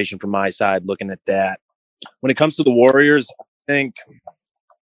admiration from my side looking at that. When it comes to the Warriors, I think,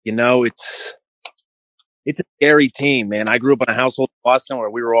 it's a scary team, man. I grew up in a household in Boston where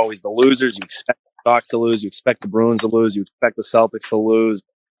we were always the losers. You expect the Sox to lose. You expect the Bruins to lose. You expect the Celtics to lose.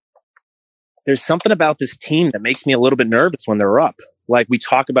 There's something about this team that makes me a little bit nervous when they're up. Like, we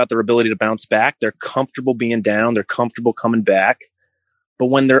talk about their ability to bounce back. They're comfortable being down. They're comfortable coming back. But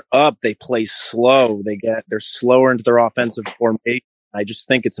when they're up, they play slow. They're slower into their offensive formation. I just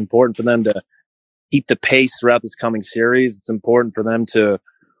think it's important for them to keep the pace throughout this coming series. It's important for them to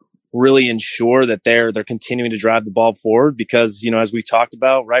really ensure that they're continuing to drive the ball forward because, as we talked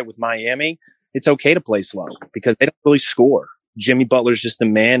about, right, with Miami, it's okay to play slow because they don't really score. Jimmy Butler's just a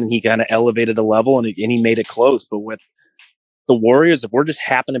man, and he kind of elevated a level and he made it close. But with the Warriors, if we're just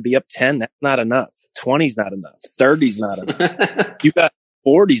happen to be up 10, that's not enough. 20's not enough. 30's not enough. You got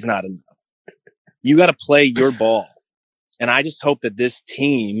 40's not enough. You got to play your ball. And I just hope that this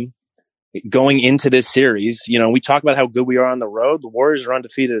team going into this series, we talk about how good we are on the road. The Warriors are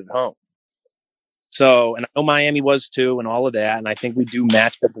undefeated at home. So, and I know Miami was too and all of that. And I think we do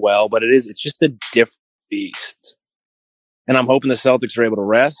match up well, but it's just a different beast. And I'm hoping the Celtics are able to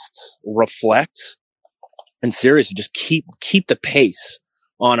rest, reflect, and seriously just keep the pace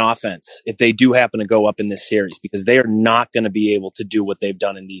on offense if they do happen to go up in this series, because they are not going to be able to do what they've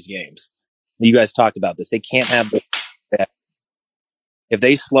done in these games. You guys talked about this. They can't have that. If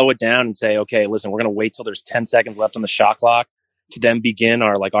they slow it down and say, okay, listen, we're going to wait till there's 10 seconds left on the shot clock to then begin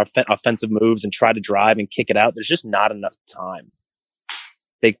our offensive moves and try to drive and kick it out, there's just not enough time.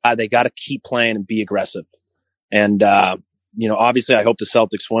 They got to keep playing and be aggressive. And, obviously I hope the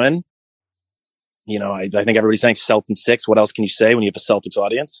Celtics win. I think everybody's saying Celtics in 6. What else can you say when you have a Celtics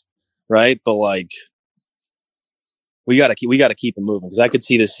audience? Right. But we got to keep it moving because I could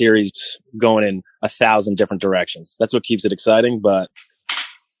see this series going in 1,000 different directions. That's what keeps it exciting. But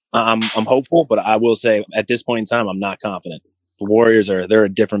I'm hopeful, but I will say at this point in time, I'm not confident. The Warriors they're a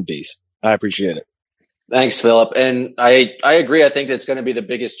different beast. I appreciate it. Thanks, Philip. And I agree. I think it's going to be the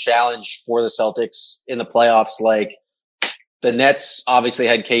biggest challenge for the Celtics in the playoffs. Like the Nets obviously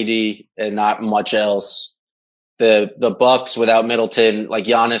had KD and not much else. The Bucks without Middleton, like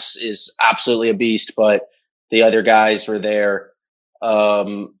Giannis is absolutely a beast, but the other guys were there.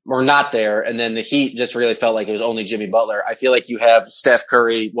 Were not there. And then the Heat just really felt like it was only Jimmy Butler. I feel like you have Steph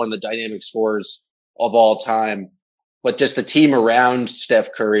Curry, one of the dynamic scorers of all time, but just the team around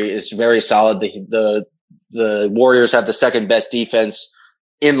Steph Curry is very solid. The Warriors have the second best defense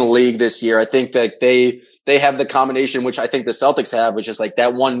in the league this year. I think that they have the combination, which I think the Celtics have, which is like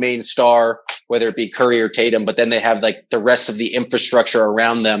that one main star, whether it be Curry or Tatum, but then they have like the rest of the infrastructure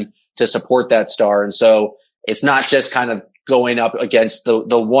around them to support that star. And so it's not just kind of going up against the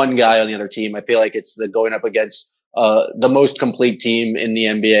one guy on the other team. I feel like it's going up against the most complete team in the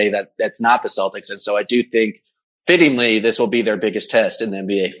NBA that's not the Celtics. And so I do think fittingly this will be their biggest test in the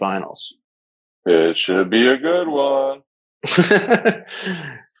NBA Finals. It should be a good one.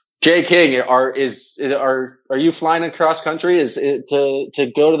 Jay King, are you flying across country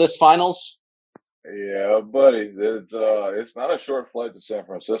to go to this Finals? Yeah, buddy. It's not a short flight to San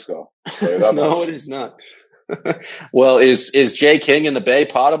Francisco. No, it is not. Well, is Jay King in the Bay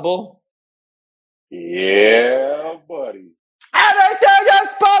potable? Yeah,